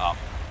 Blow that up.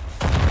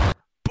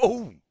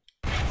 Boom.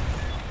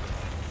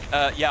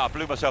 Yeah, I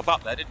blew myself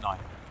up there, didn't I?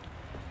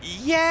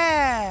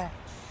 Yeah.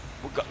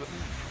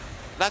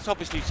 That's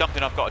obviously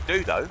something I've got to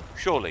do, though.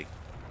 Surely.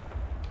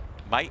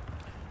 Mate.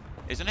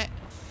 Isn't it?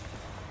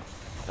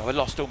 So I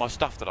lost all my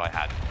stuff that I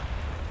had.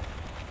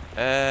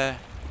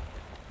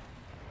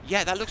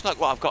 Yeah, that looks like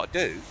what I've got to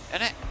do,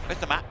 isn't it? Where's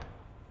the map?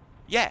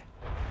 Yeah.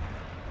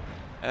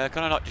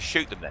 Can I not just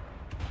shoot them then?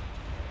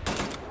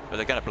 But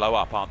they're going to blow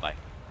up, aren't they?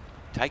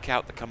 Take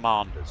out the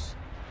commanders.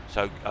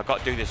 So I've got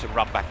to do this and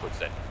run backwards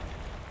then.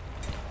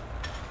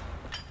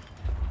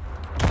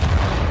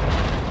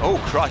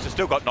 Oh Christ, I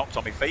still got knocked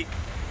on my feet.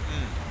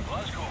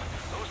 Let's go.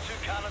 Those two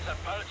cannons are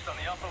perched on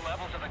the upper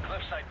levels of the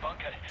cliffside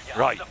bunker. You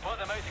Right. have to put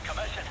them out of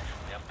commission.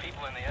 We have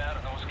people in the air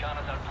and those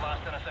cannons are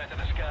blasting us out of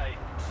the sky.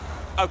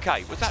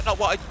 Okay, was that not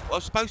what I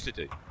was supposed to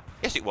do?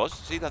 Yes, it was.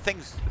 See, the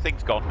thing's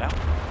gone now.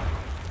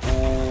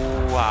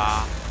 Ooh,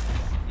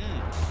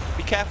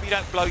 Be careful you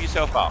don't blow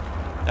yourself up.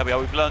 There we are,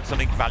 we've learned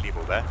something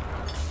valuable there.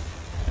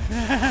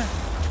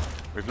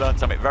 We've learned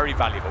something very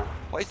valuable.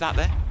 What is that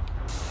there?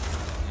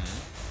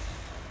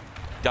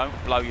 Don't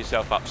blow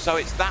yourself up. So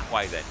it's that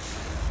way then.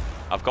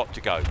 I've got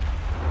to go.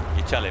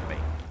 You're telling me.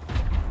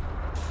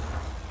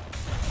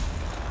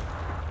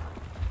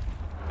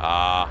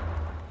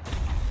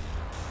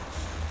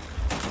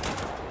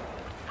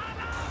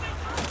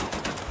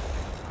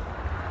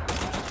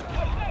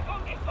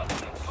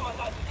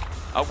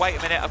 Oh, wait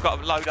a minute. I've got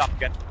to load up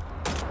again.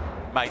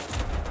 Mate.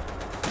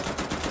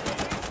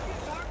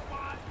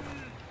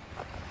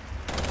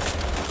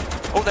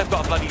 Oh, they've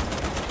got a bloody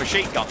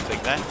machine gun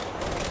thing there.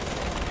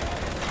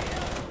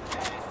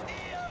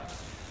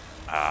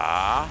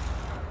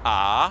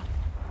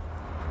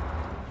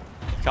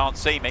 Can't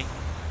see me.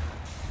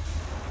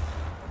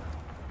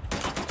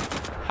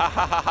 Ha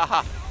ha ha ha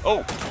ha.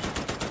 Oh.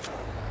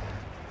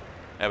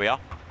 There we are.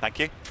 Thank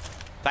you.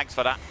 Thanks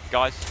for that,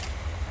 guys.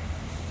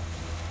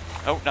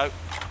 Oh, no.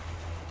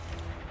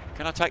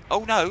 Can I take...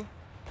 Oh, no.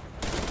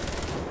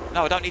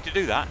 No, I don't need to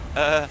do that.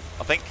 I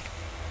think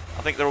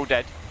they're all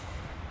dead.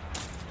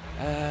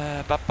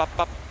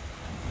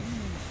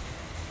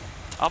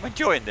 I'm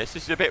enjoying this.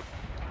 This is a bit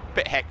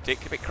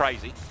hectic, a bit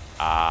crazy.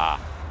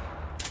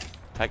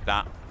 Take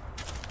that.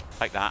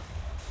 Take that.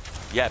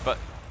 Yeah, but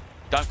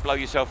don't blow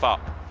yourself up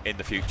in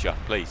the future,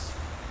 please.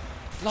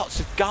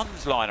 Lots of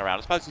guns lying around.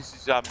 I suppose this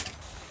is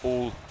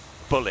all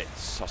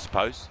bullets, I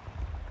suppose.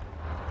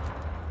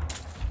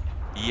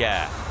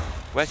 Yeah.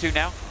 Where to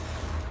now?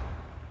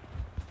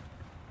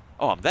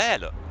 Oh, I'm there,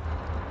 look.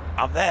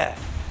 I'm there.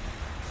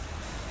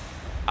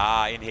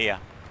 In here.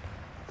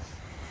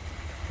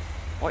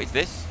 What is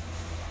this?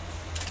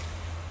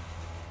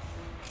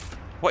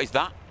 What is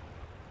that?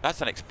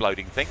 That's an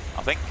exploding thing,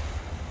 I think.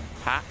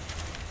 Hat.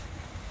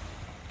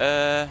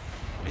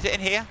 Is it in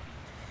here?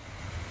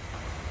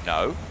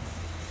 No.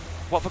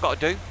 What have I got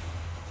to do?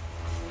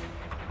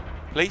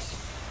 Please?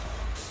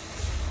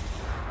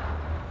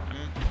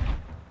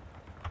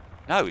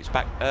 No, it's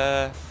back.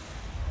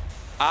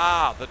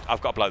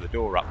 I've got to blow the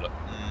door up, look.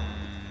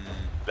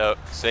 Look,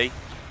 see?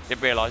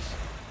 Didn't realise.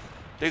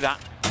 Do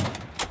that.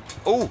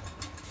 Oh!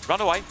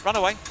 Run away, run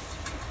away.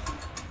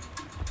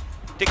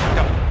 Dick,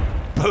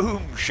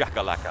 boom,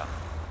 shakalaka.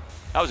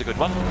 That was a good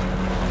one.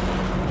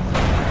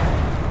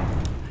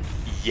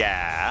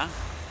 Yeah.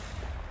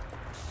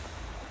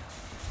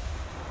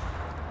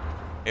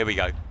 Here we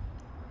go.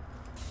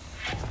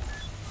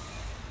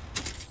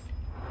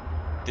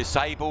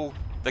 Disable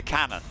the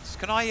cannons.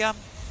 Can I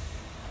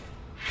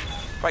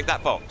break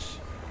that box?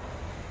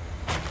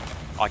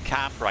 I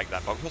can break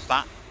that box. What's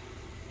that?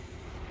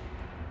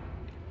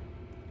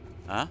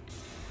 Huh?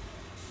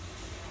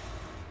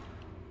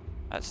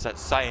 That's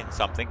saying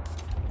something.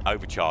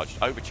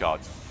 Overcharged.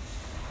 Overcharged.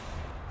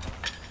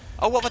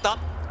 Oh, what have I done?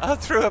 I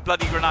threw a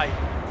bloody grenade.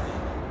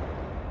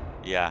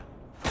 Yeah.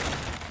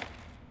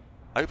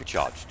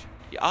 Overcharged.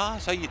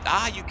 So you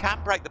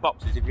can break the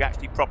boxes if you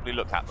actually properly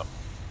look at them.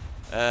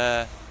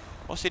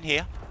 What's in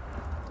here?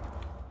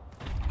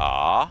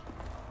 Hmm?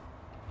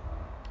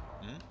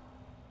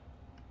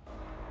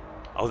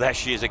 Oh, there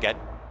she is again.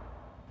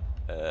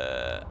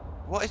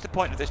 What is the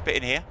point of this bit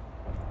in here?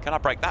 Can I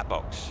break that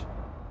box?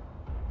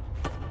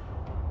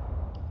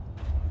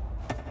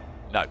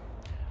 No.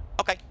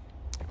 Okay.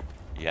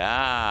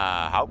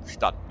 Yeah,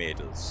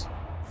 Hauptstadtmädels.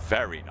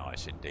 Very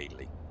nice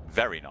indeedly.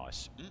 Very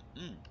nice.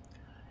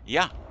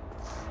 Yeah.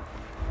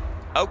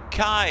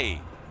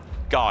 Okay.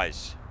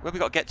 Guys, where have we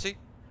got to get to?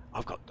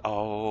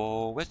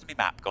 Oh, where's the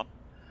map gone?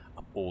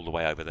 I'm all the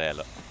way over there,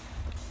 look.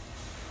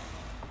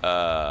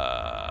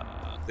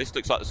 This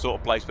looks like the sort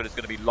of place where there's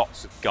going to be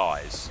lots of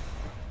guys.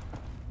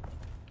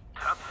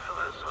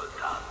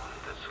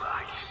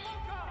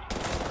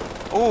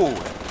 Oh!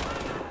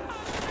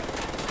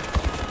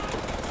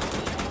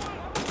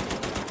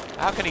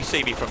 How can he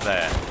see me from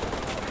there?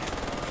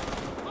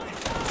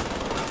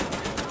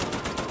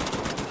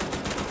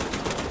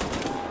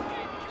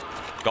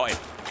 Got him.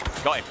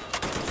 Got him.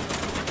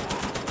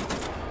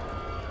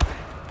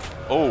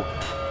 Oh,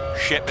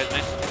 shit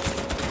business.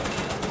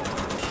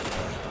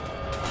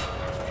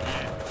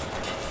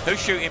 Who's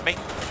shooting me?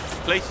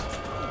 Please?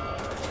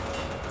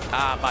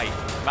 Ah, mate.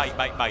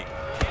 Mate.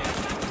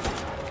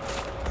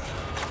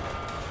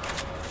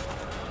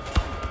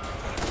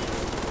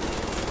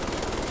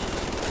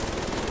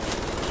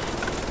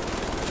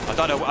 I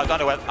don't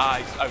know where. Ah,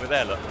 it's over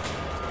there, look.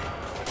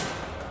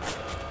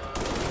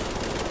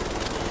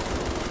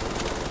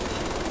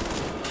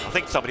 I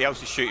think somebody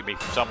else is shooting me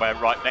from somewhere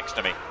right next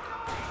to me.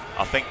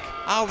 I think.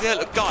 Oh, there,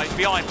 look, guys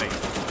behind me.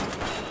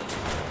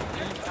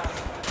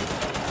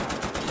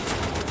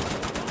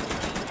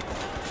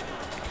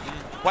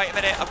 Wait a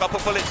minute, I've got to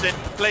put bullets in,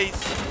 please.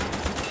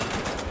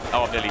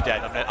 Oh, I'm nearly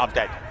dead. I'm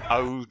dead.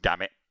 Oh,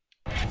 damn it.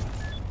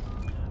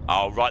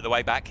 Oh, right the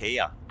way back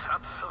here.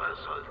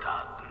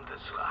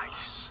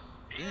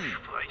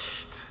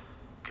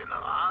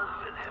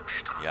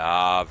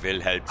 Ja,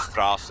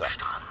 Wilhelmstraße.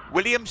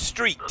 William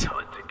Street.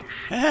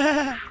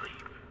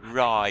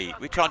 Right,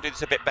 we try and do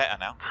this a bit better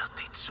now.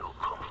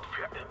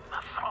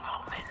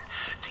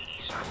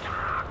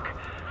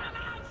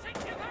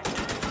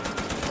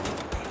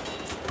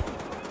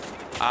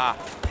 Ah.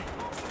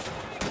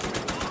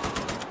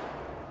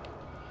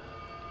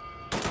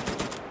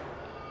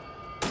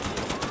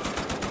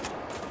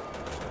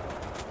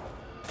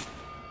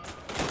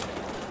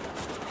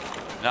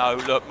 No,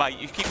 look, mate,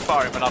 you keep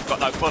firing when I've got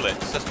no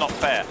bullets. That's not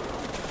fair.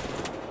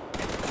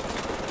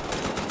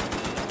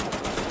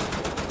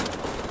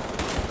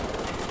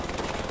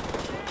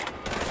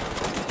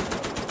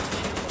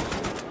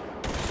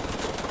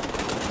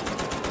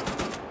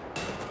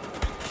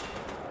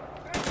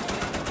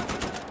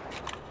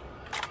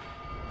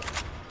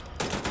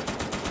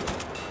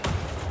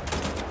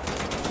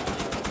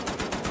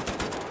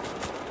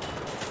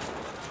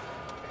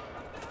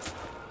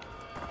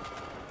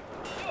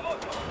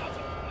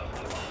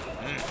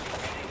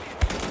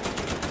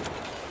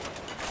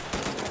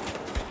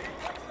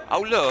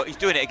 Oh, look, he's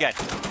doing it again.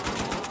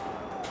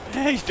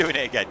 He's doing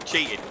it again,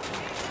 cheating.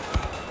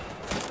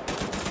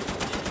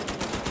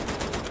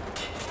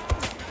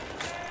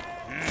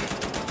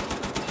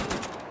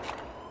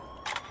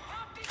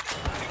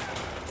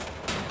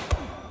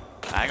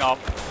 Hang on.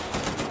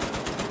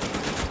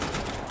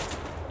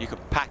 You can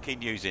pack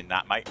in using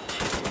that, mate.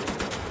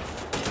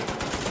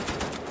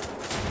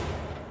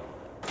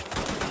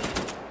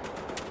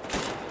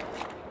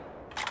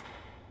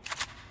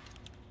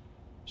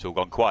 It's all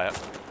gone quiet.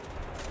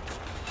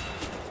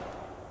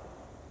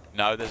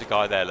 No, there's a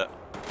guy there, look.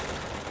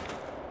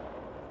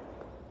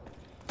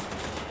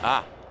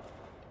 Ah.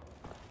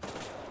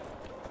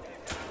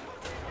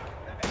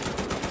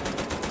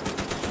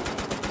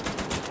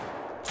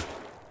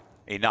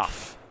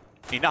 Enough.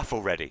 Enough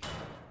already.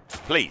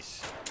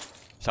 Please.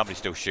 Somebody's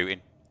still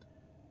shooting.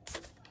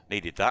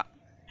 Needed that.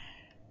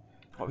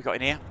 What have we got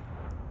in here?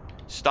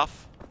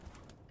 Stuff.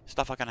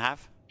 Stuff I can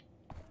have.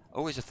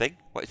 Oh, here's a thing.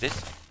 What is this?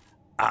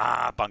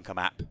 Ah, bunker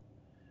map.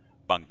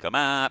 Bunker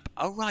map.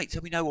 Oh, right,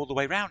 so we know all the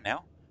way round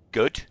now.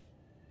 Good.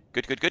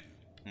 Good.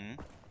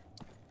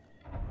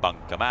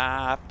 Bunker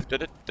map. Da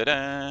 -da -da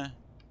 -da.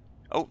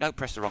 Oh, no,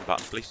 press the wrong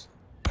button, please.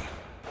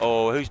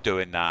 Oh, who's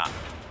doing that?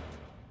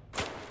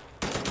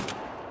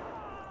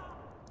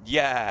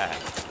 Yeah.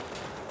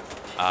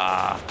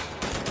 Ah.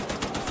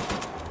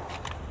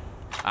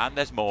 And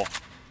there's more.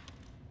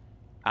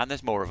 And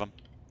there's more of them.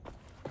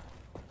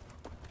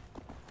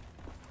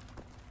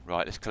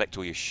 Right, let's collect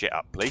all your shit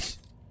up, please.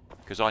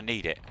 Because I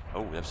need it.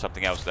 Oh, there's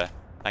something else there.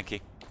 Thank you.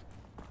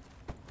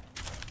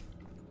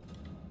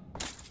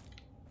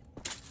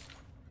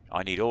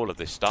 I need all of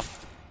this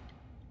stuff.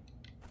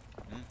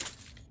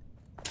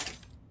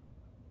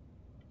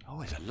 Oh,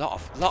 there's a lot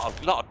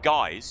of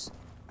guys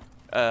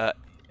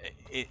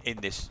in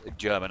this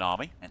German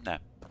army, isn't there?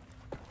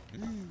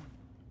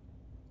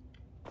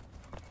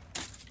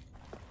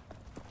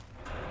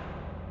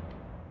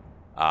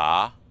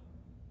 Ah,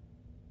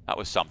 that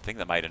was something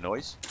that made a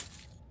noise.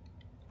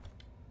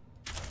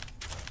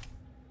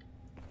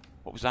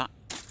 What was that?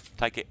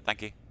 Take it,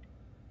 thank you.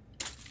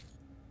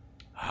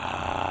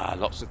 Ah,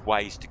 lots of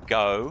ways to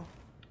go.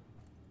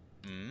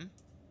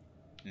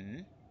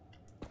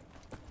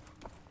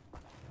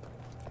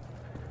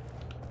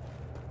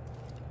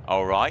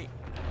 Alright.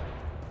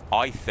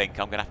 I think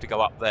I'm going to have to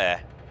go up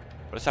there.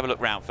 But let's have a look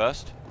round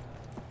first.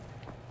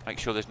 Make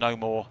sure there's no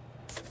more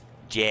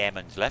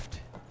Germans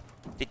left.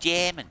 The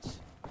Germans.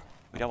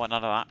 We don't want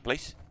none of that,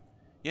 please.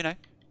 You know.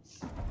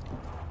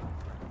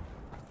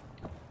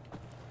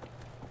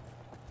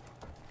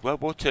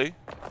 World War II.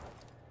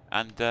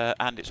 And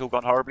it's all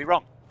gone horribly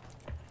wrong.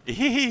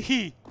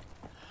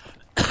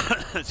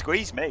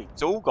 Squeeze me.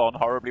 It's all gone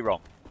horribly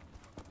wrong.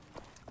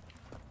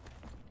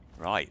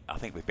 Right, I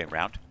think we've been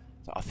round.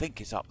 So I think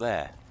it's up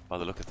there, by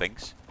the look of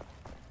things.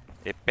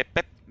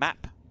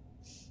 Map.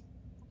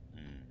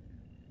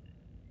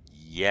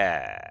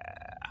 Yeah.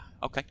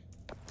 Okay.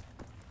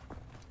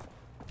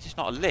 It's just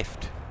not a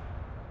lift.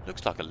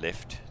 Looks like a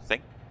lift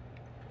thing.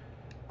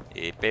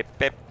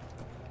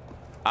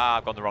 Ah,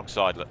 I've gone the wrong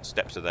side. Look,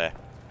 steps are there.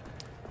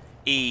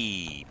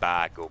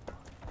 Bag up.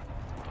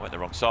 I went the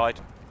wrong side.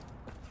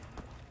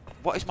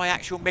 What is my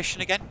actual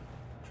mission again?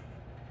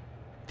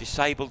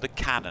 Disable the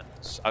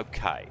cannons.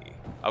 Okay.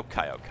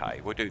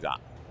 Okay. We'll do that.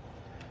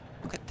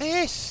 Look at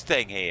this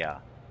thing here.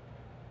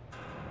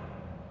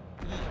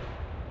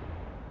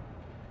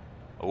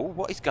 Oh,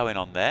 what is going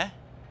on there?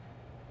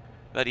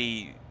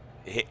 Bloody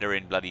Hitler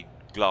in bloody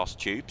glass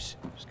tubes.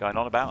 What's going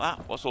on about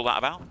that? What's all that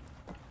about?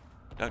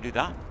 Don't do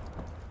that.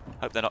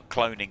 Hope they're not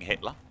cloning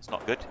Hitler. It's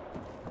not good.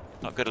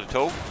 Not good at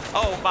all.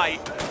 Oh, mate.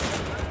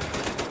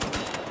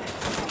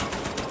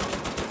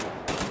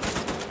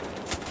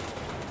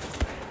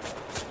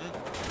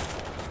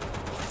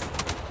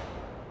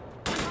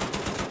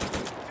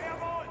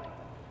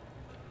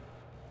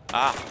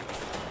 Ah.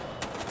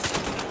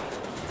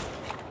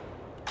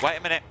 Wait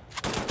a minute.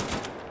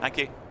 Thank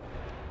you.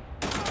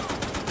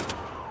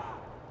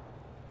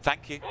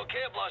 Thank you.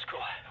 Okay, Blasco.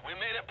 We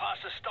made it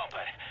past the stop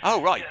it.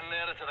 Oh, right. Getting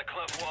nearer to the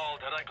cliff wall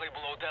directly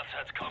below Death's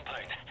Head's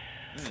compound.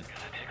 Gonna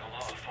take a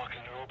lot of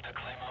fucking rope to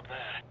climb up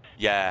there.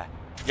 Yeah.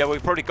 Yeah,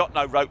 we've probably got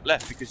no rope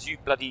left because you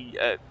bloody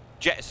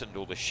jettisoned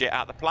all the shit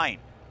out of the plane.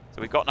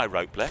 So we've got no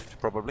rope left,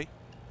 probably.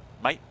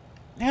 Mate.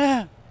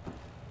 Yeah.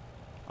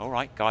 All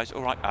right, guys.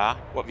 All right. Ah,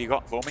 what have you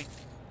got for me?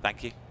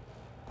 Thank you.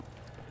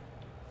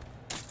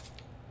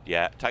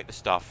 Yeah, take the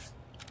stuff.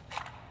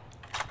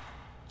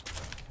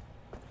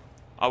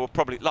 I will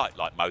probably, like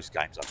most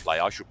games I play,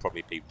 I should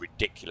probably be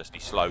ridiculously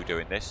slow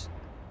doing this.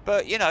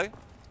 But, you know,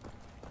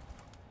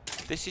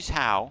 this is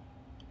how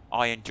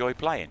I enjoy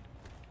playing.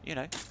 You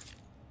know.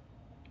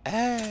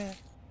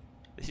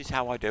 This is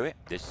how I do it.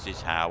 This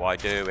is how I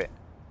do it.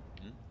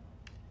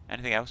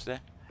 Anything else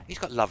there? He's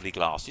got lovely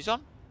glasses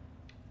on.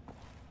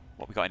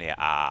 What we got in here?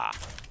 Ah.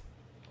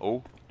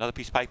 Oh, another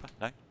piece of paper?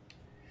 No.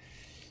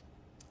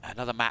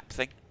 Another map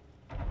thing.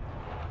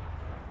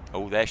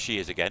 Oh, there she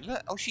is again.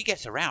 Look. Oh, she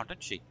gets around,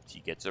 doesn't she? She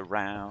gets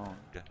around.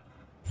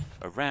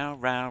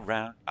 Around, round,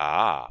 round.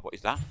 Ah, what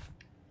is that?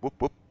 Whoop,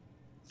 whoop.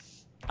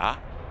 Ah.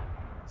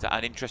 Is that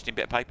an interesting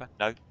bit of paper?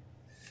 No.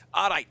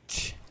 All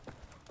right.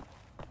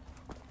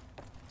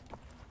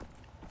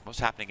 What's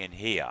happening in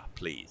here,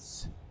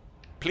 please?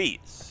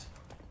 Please.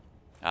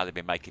 Ah, they've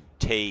been making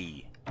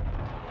tea.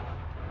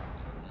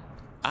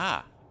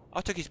 Ah. I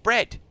took his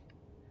bread.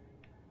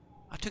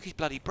 I took his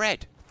bloody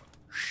bread.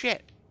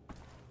 Shit.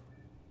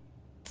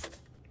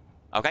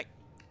 Okay.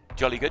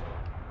 Jolly good.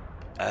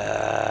 Do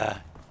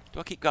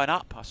I keep going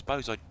up? I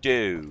suppose I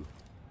do.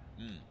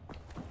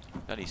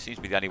 Only seems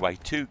to be the only way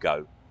to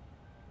go.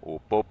 Oh,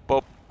 bob,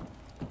 bob.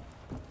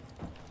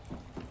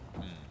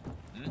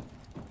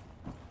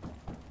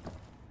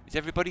 Is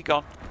everybody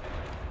gone?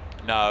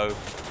 No.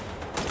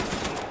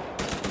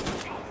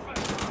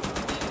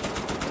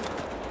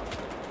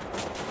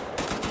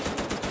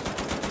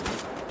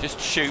 Just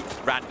shoot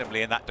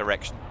randomly in that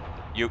direction.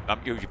 You're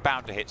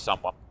bound to hit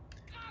someone.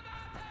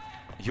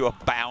 You are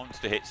bound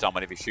to hit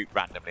someone if you shoot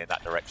randomly in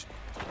that direction.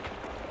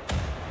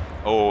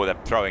 Oh, they're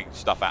throwing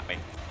stuff at me.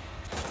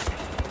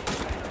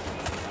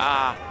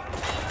 Ah.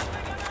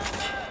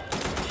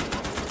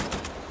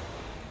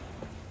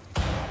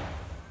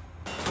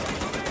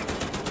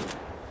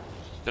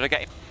 Did I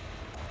get him?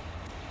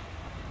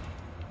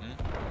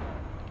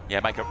 Yeah,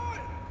 make him.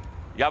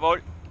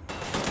 Jawohl.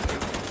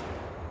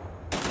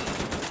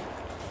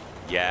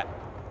 Yeah.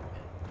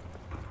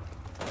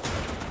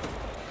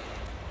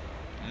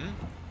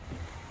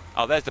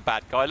 Oh, there's the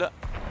bad guy, look.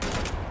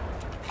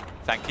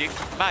 Thank you.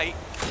 Mate,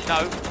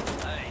 no.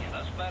 Hey,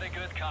 that's very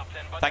good,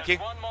 Captain, but Thank there's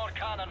you. one more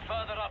cannon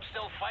further up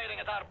still firing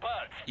at our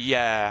birds.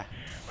 Yeah.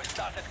 We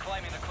started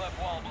climbing the cliff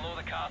wall below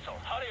the castle.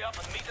 Hurry up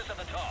and meet us at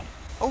the top.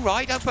 All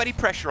right, don't put any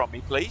pressure on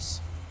me, please.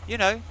 You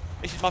know,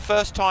 this is my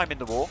first time in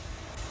the war.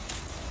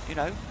 You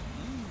know.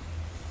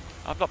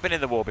 I've not been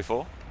in the war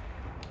before.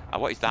 Oh,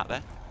 what is that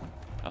there?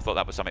 I thought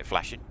that was something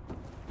flashing.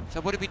 So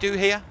what did we do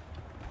here?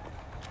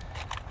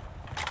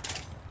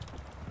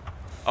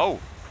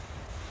 Oh.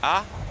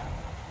 Ah.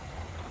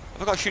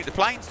 I've got to shoot the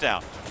planes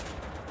down.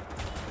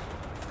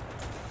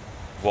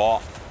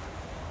 What?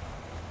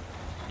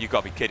 You've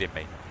got to be kidding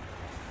me.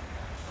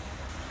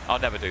 I'll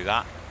never do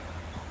that.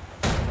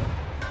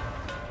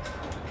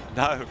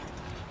 No.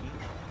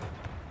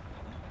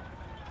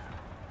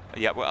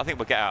 Yeah, well, I think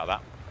we'll get out of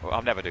that. Well,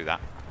 I'll never do that.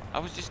 I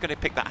was just going to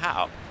pick that hat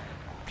up.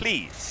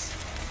 Please.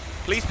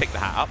 Please pick the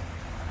hat up.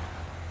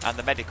 And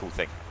the medical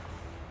thing.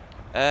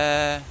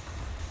 Right,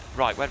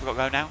 where have we got to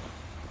go now?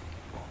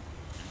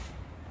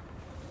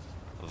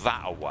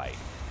 That away.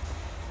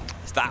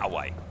 It's that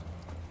away.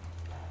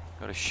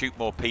 Got to shoot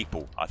more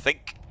people, I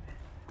think.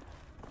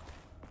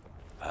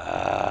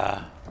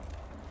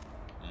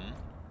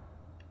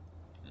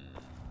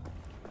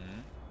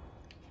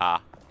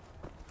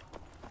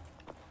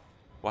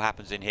 What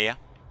happens in here?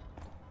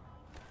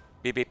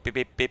 Beep, beep, beep,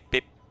 beep, beep,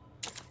 beep.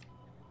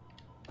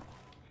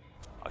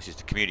 Oh, it's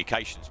just a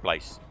communications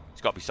place.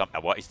 It's got to be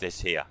something. What is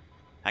this here?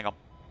 Hang on.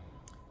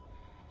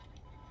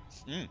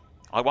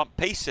 I want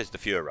peace, says the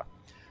Führer.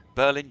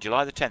 Berlin,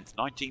 July the 10th,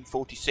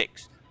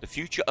 1946. The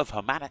future of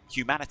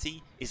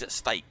humanity is at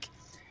stake.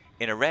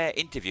 In a rare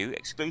interview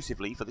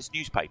exclusively for this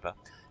newspaper,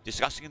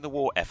 discussing the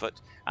war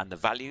effort and the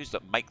values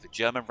that make the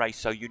German race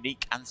so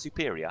unique and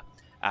superior,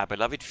 our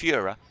beloved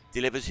Führer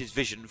delivers his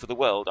vision for the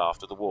world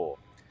after the war.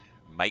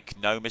 Make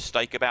no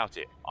mistake about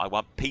it, I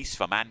want peace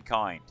for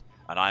mankind,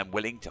 and I am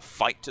willing to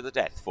fight to the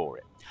death for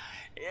it.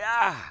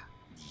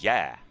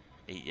 Yeah.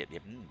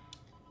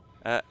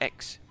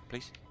 X,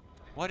 please.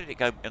 Why did it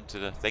go into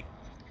the thing?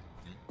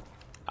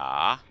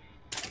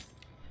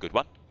 Good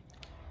one.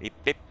 Beep,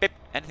 beep, beep.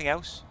 Anything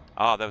else?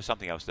 There was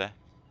something else there.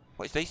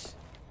 What is this?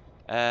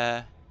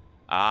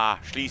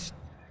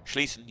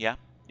 Schließen, yeah.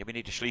 Yeah, we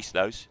need to schließ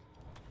those.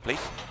 Please.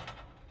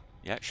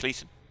 Yeah,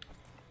 schließen.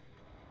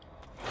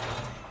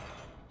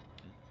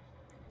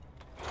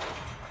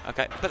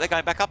 Okay, but they're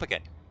going back up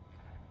again.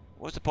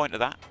 What's the point of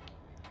that?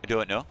 I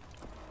don't know.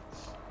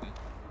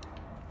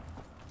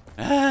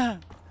 I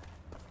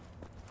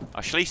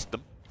schließed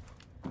them.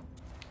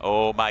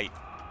 Oh, mate.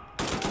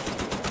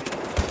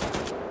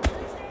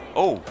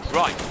 Oh,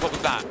 right. What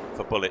was that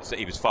for bullets that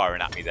he was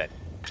firing at me then?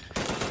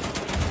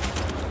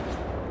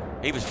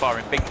 He was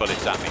firing big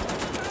bullets at me.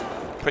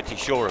 Pretty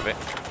sure of it.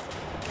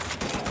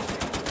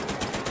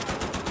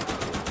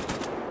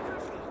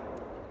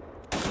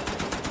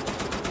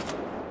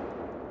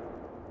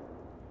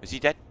 Is he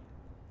dead?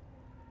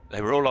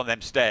 They were all on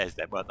them stairs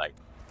then, weren't they?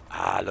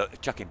 Look,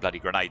 they're chucking bloody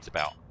grenades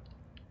about.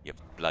 You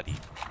bloody...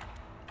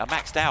 I'm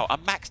maxed out.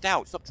 I'm maxed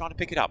out. Stop trying to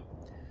pick it up.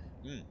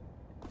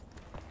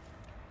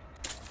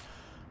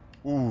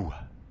 Ooh.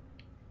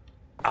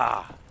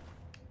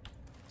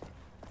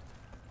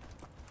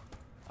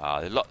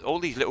 All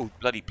these little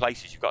bloody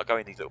places. You've got to go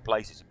in these little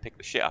places and pick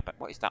the shit up.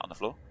 What is that on the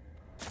floor?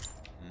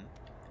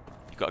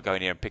 You've got to go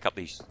in here and pick up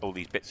all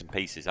these bits and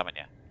pieces, haven't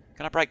you?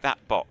 Can I break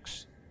that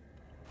box?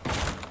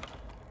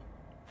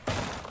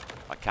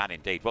 I can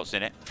indeed. What's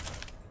in it?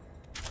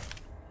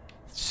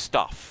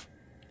 Stuff.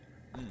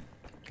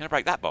 Can I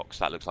break that box?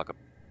 That looks like a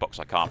box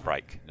I can't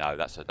break. No,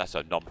 that's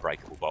a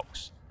non-breakable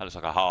box. That looks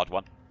like a hard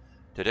one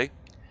to do.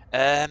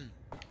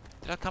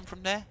 Did I come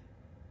from there?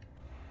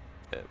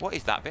 What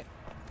is that bit?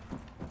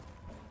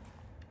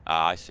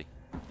 I see.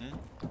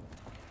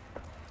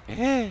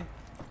 Yeah.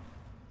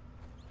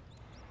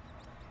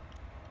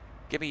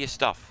 Give me your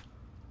stuff.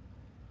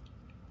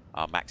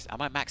 Am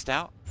I maxed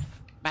out?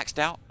 Maxed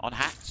out on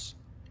hats?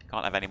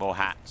 Can't have any more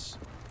hats.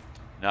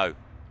 No.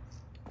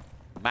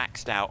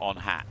 Maxed out on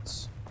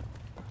hats.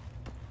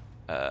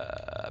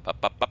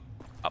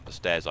 Up the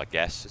stairs, I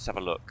guess. Let's have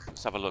a look.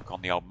 Let's have a look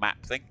on the old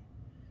map thing.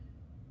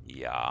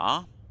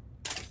 Yeah.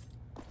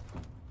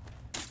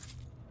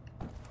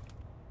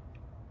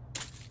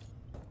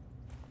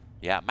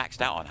 Yeah,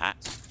 maxed out on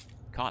hats.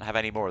 Can't have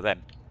any more of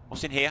them.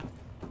 What's in here?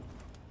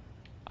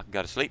 I can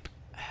go to sleep.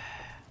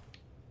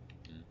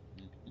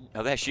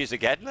 Oh, there she is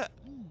again. Look.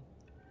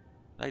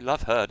 They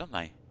love her, don't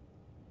they?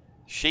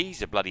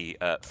 She's a bloody...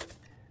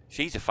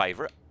 she's a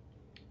favourite.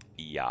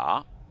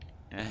 Yeah.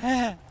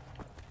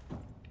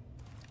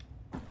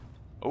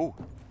 Oh.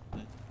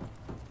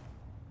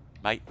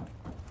 Mate.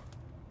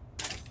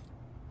 I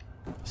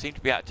seem to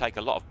be able to take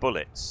a lot of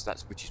bullets,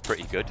 which is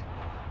pretty good.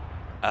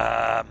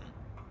 There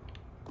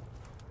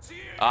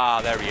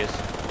he is.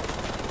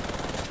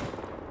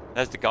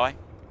 There's the guy.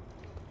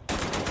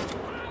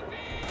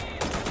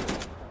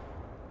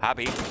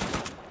 Happy.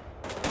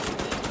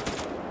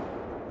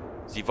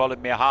 Sie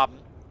wollen mehr haben.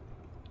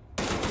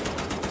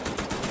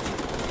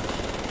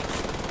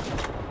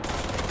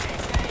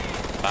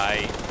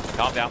 Hey,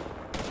 calm down.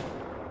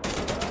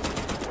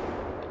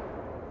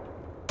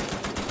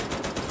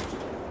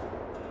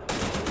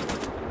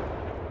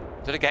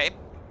 Did I get him?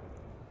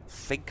 I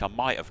think I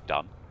might have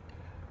done.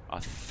 I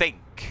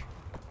think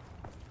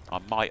I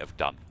might have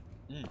done.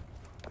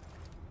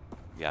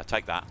 Yeah,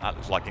 take that. That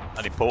looks like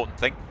an important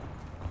thing.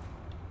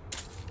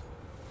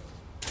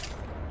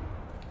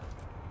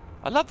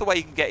 I love the way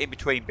you can get in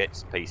between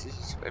bits and pieces.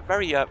 It's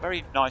very,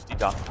 very nicely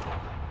done.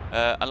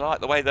 And I like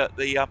the way that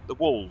the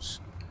walls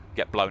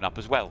get blown up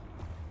as well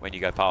when you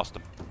go past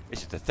them.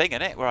 This is the thing,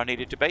 isn't it? Where I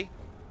needed to be.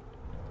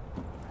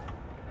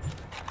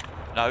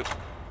 No,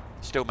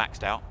 still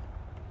maxed out.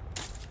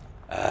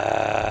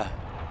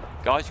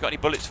 Guys, got any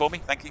bullets for me?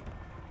 Thank you.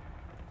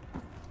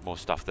 More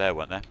stuff there,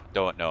 weren't there?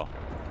 Don't know.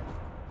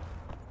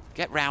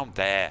 Get round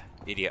there,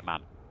 idiot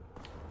man.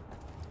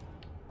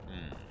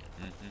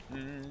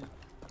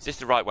 Is this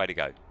the right way to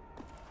go?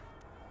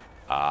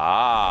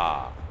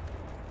 Ah.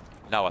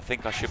 No, I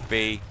think I should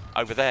be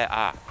over there.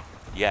 Ah.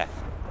 Yeah.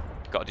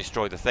 Got to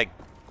destroy the thing.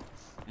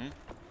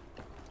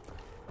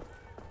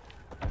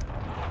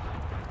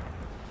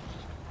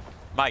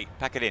 Mate,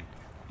 pack it in.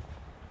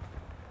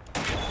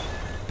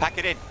 Pack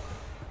it in.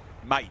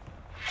 Mate.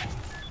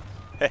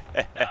 Damn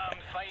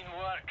fine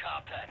work,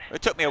 Captain.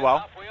 It took me a while.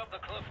 Halfway up the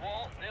cliff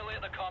wall, nearly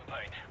at the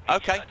compound.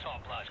 Okay. Meet you at the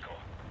top,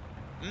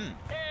 Flatscreen.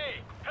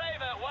 Hey,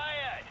 Private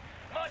Wyatt!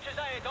 Much as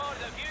I adore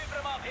the view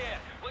from up here,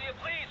 will you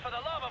please, for the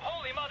love of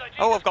Holy Mother Jesus,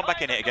 Oh, I've gone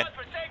back in it again. climb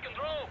the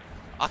godforsaken rope?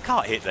 I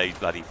can't hit these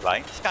bloody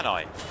planes, can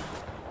I?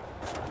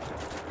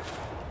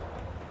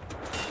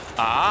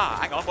 Ah,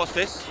 hang on, what's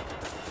this?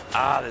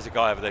 Ah, there's a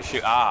guy over there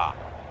shoot. Ah.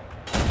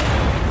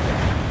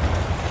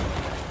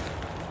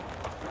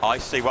 I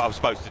see what I was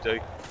supposed to do.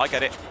 I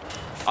get it.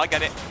 I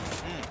get it.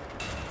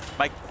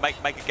 Make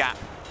a gap.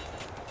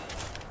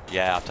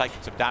 Yeah, I've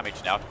taken some damage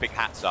now. I can pick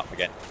hats up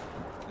again.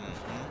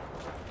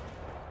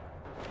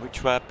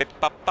 Which way?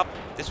 Up.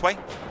 This way?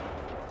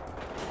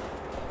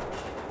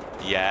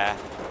 Yeah.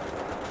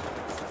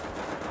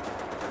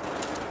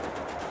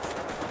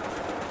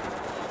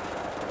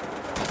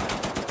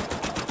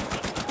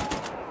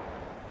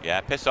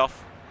 Yeah, piss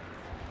off.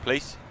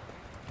 Please.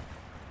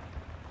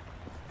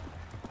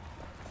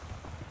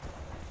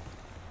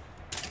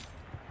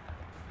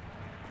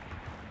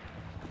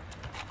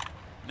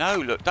 No,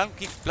 look, don't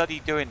keep bloody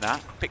doing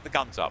that. Pick the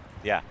guns up.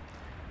 Yeah.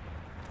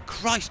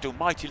 Christ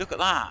almighty, look at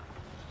that.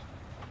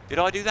 Did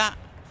I do that?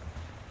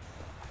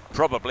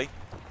 Probably.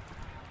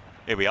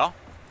 Here we are.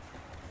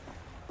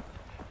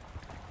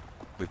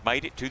 We've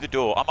made it to the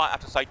door. I might have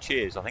to say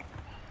cheers, I think.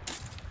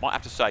 Might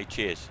have to say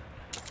cheers.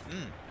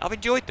 I've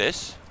enjoyed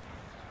this.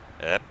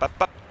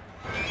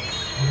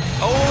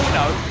 Oh,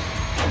 no.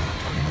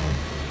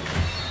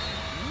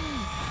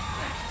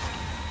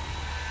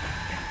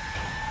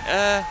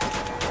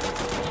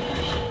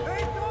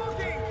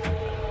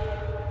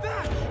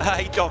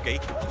 Hey, doggy.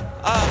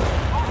 Oh.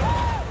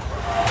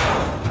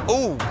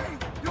 Hey,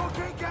 you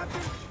okay,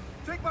 Captain?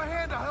 Take my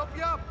hand, I'll help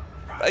you up.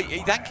 Thank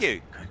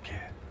you. Good kid.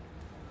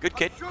 Good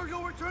kid. I'm sure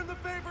you'll return the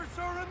favor,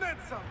 sir, and then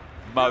some.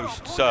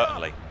 Most Now,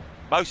 certainly.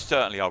 Most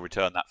certainly I'll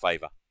return that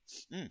favour.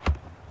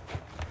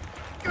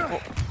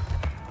 What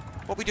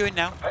are we doing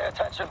now? Pay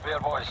attention, beer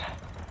boys.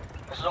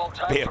 This is all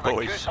time Beer for the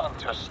boys. goose hunt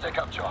to a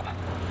stick-up job.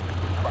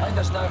 Behind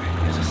us now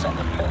is a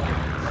centre pillar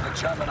of the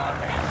German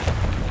army.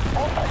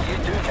 What are you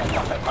doing, you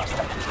daffy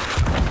bastard?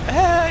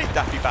 Hey,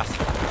 daffy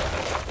bastard.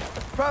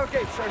 Private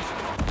gate, sirs.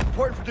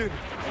 Important for duty.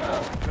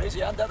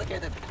 Crazy and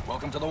dedicated.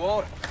 Welcome to the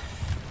war.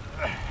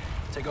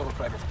 Take over,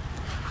 Private.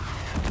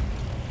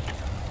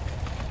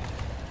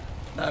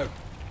 Now,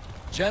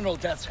 General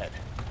Death's Head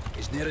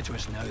is nearer to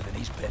us now than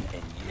he's been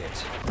in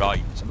years.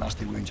 Right. Some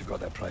nasty wounds you've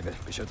got there, Private.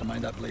 Be sure to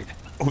mind that bleed.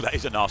 Oh, that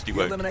is a nasty We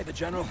wound. eliminate the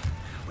General,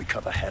 we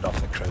cut the head off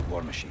the crowd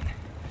war machine.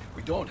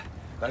 We don't,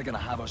 they're gonna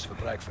have us for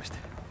breakfast.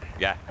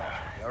 Yeah.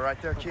 You all right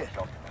there, kid?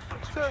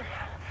 Sir,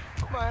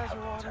 my eyes are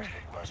watering,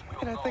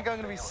 and I think I'm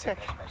gonna be sick.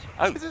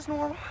 Oh. Is this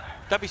normal?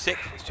 Don't be sick.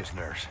 It's just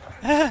nerves.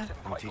 Let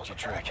me teach you a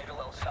trick.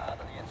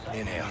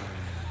 Inhale.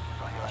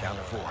 Count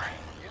to 4.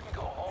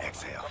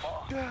 Exhale.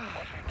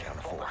 Count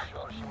to 4.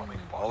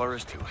 All there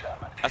is to it.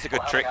 That's a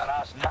good trick.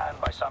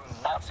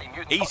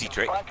 Easy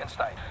trick.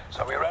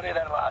 So we ready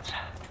then, lads?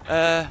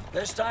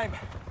 This time,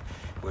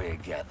 we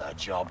get the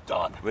job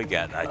done. We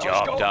get the Let's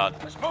job go. done.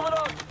 Let's move it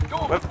on. Go.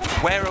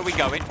 Where are we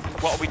going?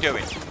 What are we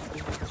doing?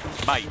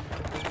 Mate.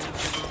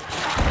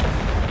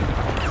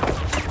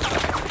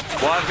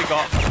 Why have we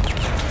got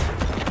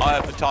Eye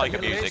of the Tiger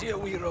Are you lazy music? or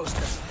we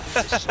roasting?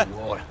 This is a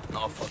war,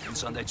 not a fucking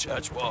Sunday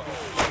church war.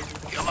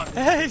 Come on.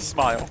 Hey,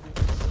 smile.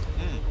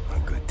 A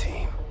good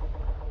team.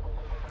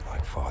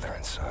 Like father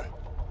and son.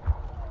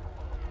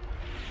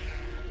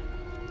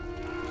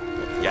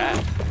 Yeah.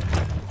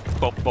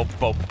 Bump, bump,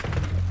 bump.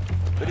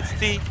 But it's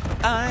the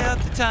eye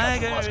of the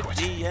tiger at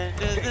the end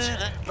of the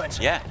night.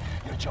 Benson, Yeah.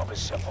 your job is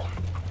simple.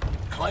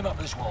 Climb up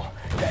this wall,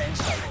 get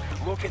inside,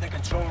 locate the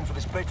control room for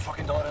this big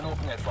fucking door and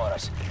open it for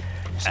us.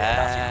 You see the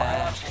Nazi fire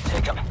alarms, you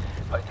take them.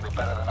 Bound to be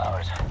better than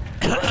ours.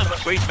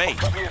 Squeeze me.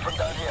 Come here from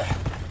down here.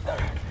 Now,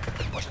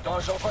 once the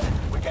door's open,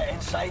 we get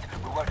inside,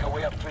 we work our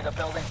way up through the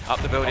building. Up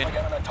the building. When we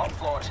get on the top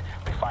floors,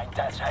 we find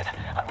Death's Head,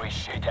 and we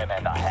shoot him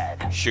in the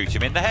head. Shoot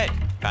him in the head.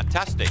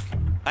 Fantastic.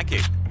 Thank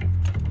you.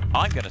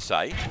 I'm going to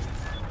say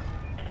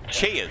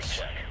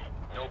cheers.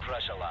 No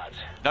pressure, lads.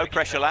 No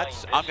pressure,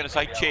 lads. I'm going to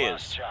say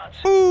cheers.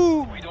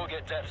 Woo! We don't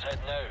get Death's Head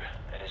now.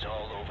 It is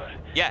all over.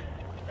 Yeah.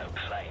 Now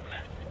climb.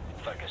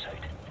 Fergus out.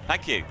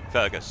 Thank you,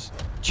 Fergus.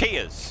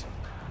 Cheers.